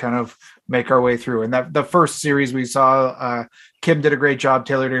we kind of make our way through. And that the first series we saw, Kim did a great job.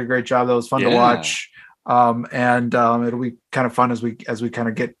 Taylor did a great job. That was fun to watch. And it'll be kind of fun as we kind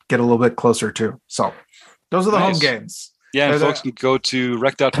of get a little bit closer too. So those are the home games. Yeah, and folks can go to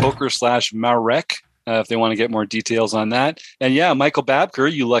rec.poker/Marek if they want to get more details on that. And yeah, Michael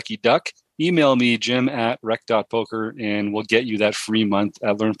Babker, you lucky duck, email me, Jim@rec.poker, and we'll get you that free month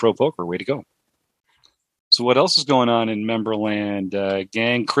at Learn Pro Poker. Way to go. So what else is going on in Memberland,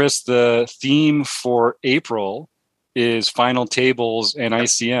 gang? Chris, the theme for April is final tables and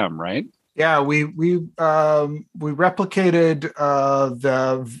ICM, right? Yeah, we replicated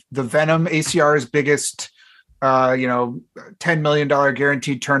the Venom ACR's biggest $10 million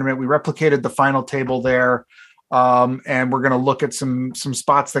guaranteed tournament. We replicated the final table there. And we're going to look at some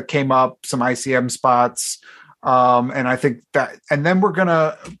spots that came up, some ICM spots. And I think that, and then we're going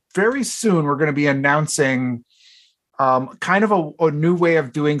to very soon, we're going to be announcing kind of a new way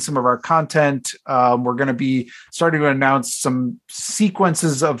of doing some of our content. We're going to be starting to announce some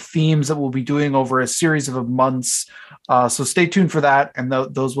sequences of themes that we'll be doing over a series of months. So stay tuned for that. And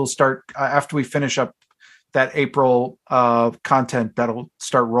those will start after we finish up that April content that'll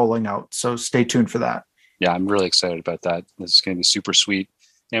start rolling out. So stay tuned for that. Yeah, I'm really excited about that. This is going to be super sweet.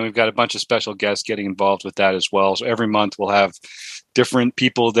 And we've got a bunch of special guests getting involved with that as well. So every month we'll have different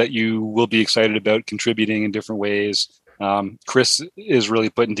people that you will be excited about contributing in different ways. Chris is really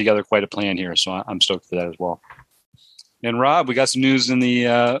putting together quite a plan here. So I'm stoked for that as well. And Rob, we got some news in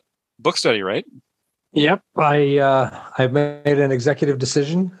the book study, right? Yep. I've made an executive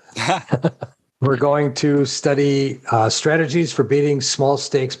decision. We're going to study Strategies for Beating Small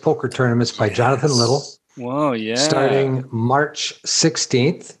Stakes Poker Tournaments by Jonathan Little. Whoa, yeah. Starting March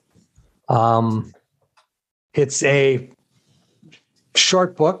 16th. It's a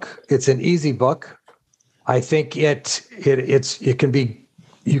short book. It's an easy book. I think you can get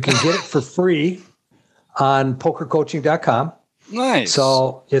it for free on pokercoaching.com. Nice.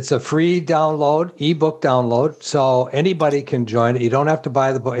 So it's a free download, ebook download. So anybody can join it. You don't have to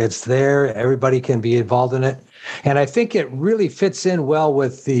buy the book. It's there. Everybody can be involved in it. And I think it really fits in well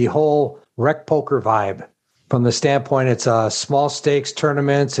with the whole rec poker vibe from the standpoint. It's small stakes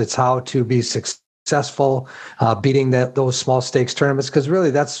tournaments. It's how to be successful beating those small stakes tournaments. Because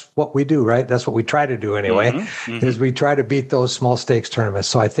really that's what we do, right? That's what we try to do anyway, is we try to beat those small stakes tournaments.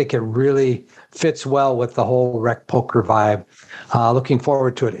 So I think it really fits well with the whole rec poker vibe. Looking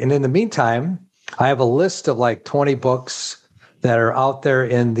forward to it. And in the meantime, I have a list of like 20 books that are out there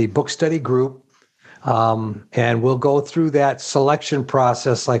in the book study group. And we'll go through that selection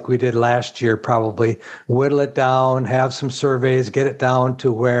process like we did last year, probably whittle it down, have some surveys, get it down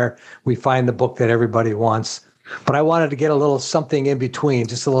to where we find the book that everybody wants. But I wanted to get a little something in between,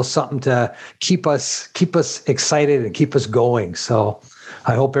 just a little something to keep us excited and keep us going. So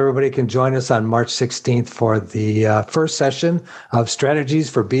I hope everybody can join us on March 16th for the first session of Strategies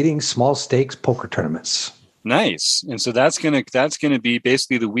for Beating Small Stakes Poker Tournaments. Nice. And so that's gonna be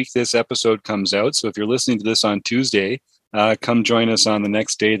basically the week this episode comes out. So if you're listening to this on Tuesday, come join us on the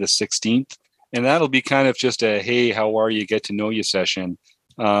next day, the 16th. And that'll be kind of just a, hey, how are you? Get to know you session.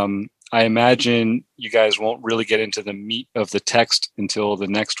 I imagine you guys won't really get into the meat of the text until the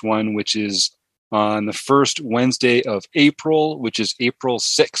next one, which is on the first Wednesday of April, which is April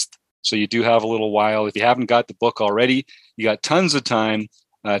 6th. So you do have a little while. If you haven't got the book already, you got tons of time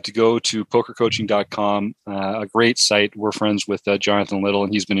to go to pokercoaching.com, a great site. We're friends with Jonathan Little,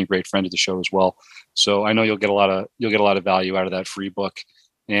 and he's been a great friend of the show as well. So I know you'll get a lot of value out of that free book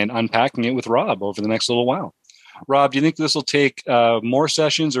and unpacking it with Rob over the next little while. Rob, do you think this will take more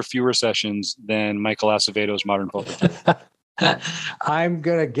sessions or fewer sessions than Michael Acevedo's Modern Poker? I'm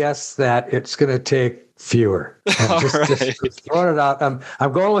going to guess that it's going to take fewer. Just throwing it out.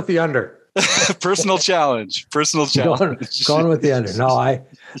 I'm going with the under. Personal challenge. Going with the under. No,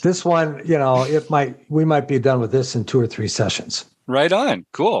 this one, we might be done with this in 2 or 3 sessions. Right on.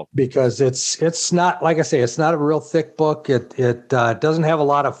 Cool. Because it's not, like I say, it's not a real thick book. It doesn't have a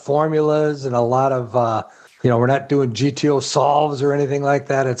lot of formulas and a lot of, we're not doing GTO solves or anything like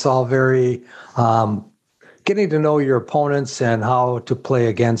that. It's all very getting to know your opponents and how to play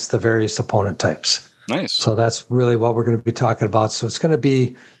against the various opponent types. Nice. So that's really what we're going to be talking about. So it's going to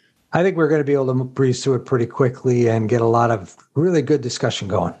be, I think we're going to be able to breeze through it pretty quickly and get a lot of really good discussion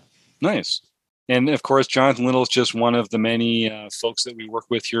going. Nice. And of course, Jonathan Little is just one of the many folks that we work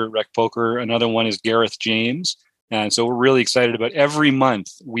with here at Rec Poker. Another one is Gareth James. And so we're really excited about every month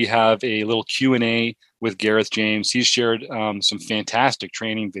we have a little Q&A with Gareth James. He's shared some fantastic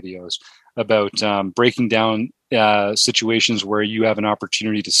training videos about breaking down situations where you have an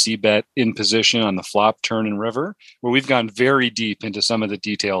opportunity to c-bet in position on the flop, turn, and river, where we've gone very deep into some of the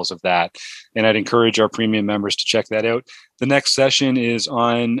details of that. And I'd encourage our premium members to check that out. The next session is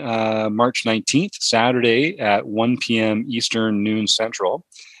on March 19th, Saturday at 1 p.m. Eastern, noon Central.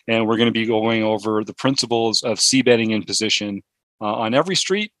 And we're going to be going over the principles of c-betting in position on every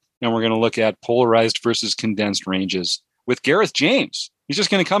street. And we're going to look at polarized versus condensed ranges with Gareth James. He's just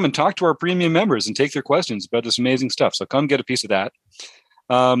going to come and talk to our premium members and take their questions about this amazing stuff. So come get a piece of that.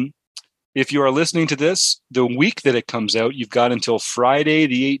 If you are listening to this, the week that it comes out, you've got until Friday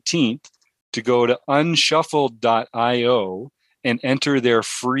the 18th to go to unshuffled.io and enter their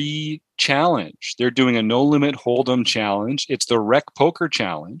free challenge. They're doing a no limit hold'em challenge. It's the Rec Poker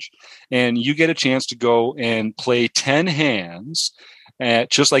Challenge. And you get a chance to go and play 10 hands,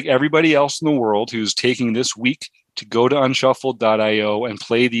 just like everybody else in the world who's taking this week to go to unshuffled.io and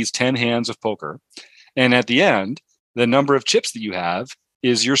play these 10 hands of poker. And at the end, the number of chips that you have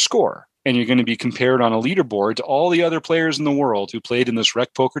is your score. And you're going to be compared on a leaderboard to all the other players in the world who played in this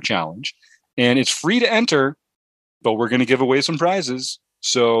Rec Poker Challenge. And it's free to enter, but we're going to give away some prizes.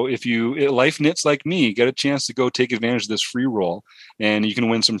 So if you life nits like me, get a chance to go take advantage of this free roll, and you can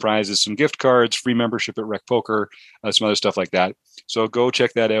win some prizes, some gift cards, free membership at Rec Poker, some other stuff like that. So go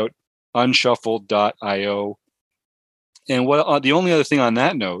check that out, unshuffled.io. And the only other thing on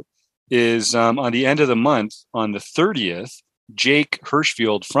that note is on the end of the month, on the 30th, Jake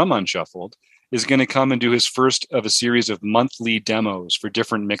Hirschfield from Unshuffled is going to come and do his first of a series of monthly demos for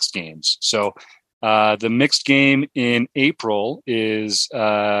different mixed games. So the mixed game in April is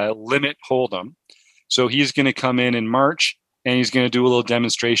Limit Hold'em. So he's going to come in March, and he's going to do a little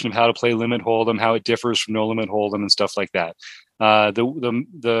demonstration of how to play Limit Hold'em, how it differs from No Limit Hold'em, and stuff like that.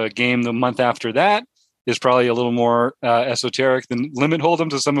 The game the month after that is probably a little more esoteric than Limit Hold'em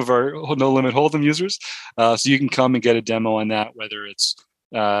to some of our No Limit Hold'em users. So you can come and get a demo on that, whether it's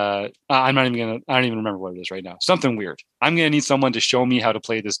I don't even remember what it is right now. Something weird. I'm going to need someone to show me how to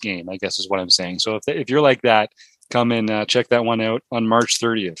play this game, I guess is what I'm saying. So if you're like that, come and check that one out on March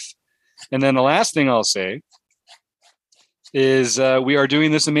 30th. And then the last thing I'll say is we are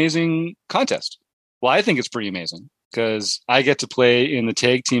doing this amazing contest. Well, I think it's pretty amazing because I get to play in the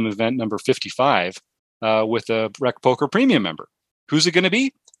tag team event number 55 with a Rec Poker premium member. Who's it going to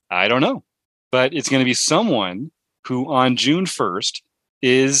be? I don't know. But it's going to be someone who on June 1st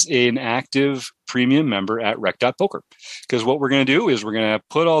is an active premium member at rec.poker. Because what we're going to do is we're going to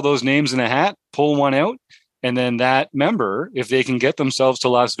put all those names in a hat, pull one out, and then that member, if they can get themselves to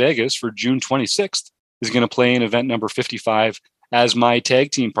Las Vegas for June 26th, is going to play in event number 55 as my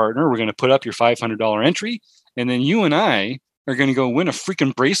tag team partner. We're going to put up your $500 entry, and then you and I are going to go win a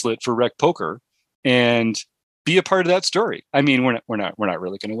freaking bracelet for Rec Poker and be a part of that story. I mean, we're not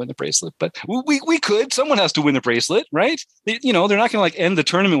really going to win the bracelet, but we could. Someone has to win the bracelet, right? They're not going to like end the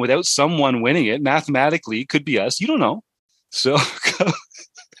tournament without someone winning it. Mathematically, it could be us. You don't know. So,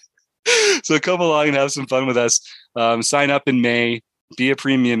 so come along and have some fun with us. Sign up in May. Be a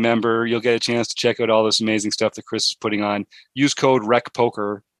premium member. You'll get a chance to check out all this amazing stuff that Chris is putting on. Use code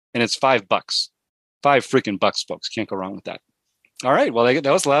RECPOKER, and it's $5. $5 freaking bucks, folks. Can't go wrong with that. All right. Well,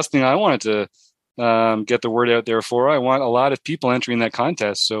 that was the last thing I wanted to get the word out there for. I want a lot of people entering that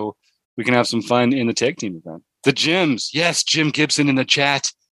contest so we can have some fun in the tag team event. The gyms. Yes, Jim Gibson in the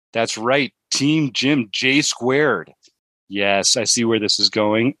chat. That's right. Team Jim J squared. Yes, I see where this is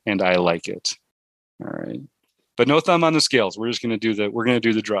going, and I like it. All right. But no thumb on the scales. We're just going to do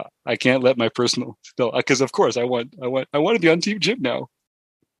the draw. I can't let my personal, because of course I want to be on Team Jim now.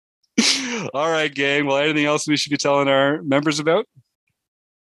 All right, gang. Well, anything else we should be telling our members about?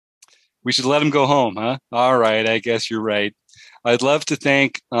 We should let them go home, huh? All right. I guess you're right. I'd love to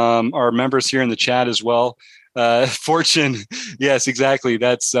thank our members here in the chat as well. Fortune. Yes, exactly.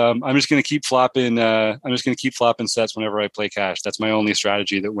 That's I'm just going to keep flopping. I'm just going to keep flopping sets whenever I play cash. That's my only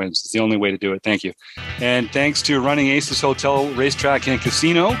strategy that wins. It's the only way to do it. Thank you. And thanks to Running Aces Hotel, Racetrack, and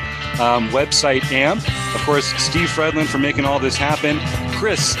Casino, website AMP. Of course, Steve Fredlin for making all this happen.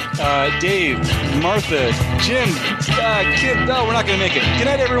 Chris, Dave, Martha, Jim, Kim. No, we're not going to make it. Good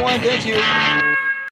night, everyone. Thank you.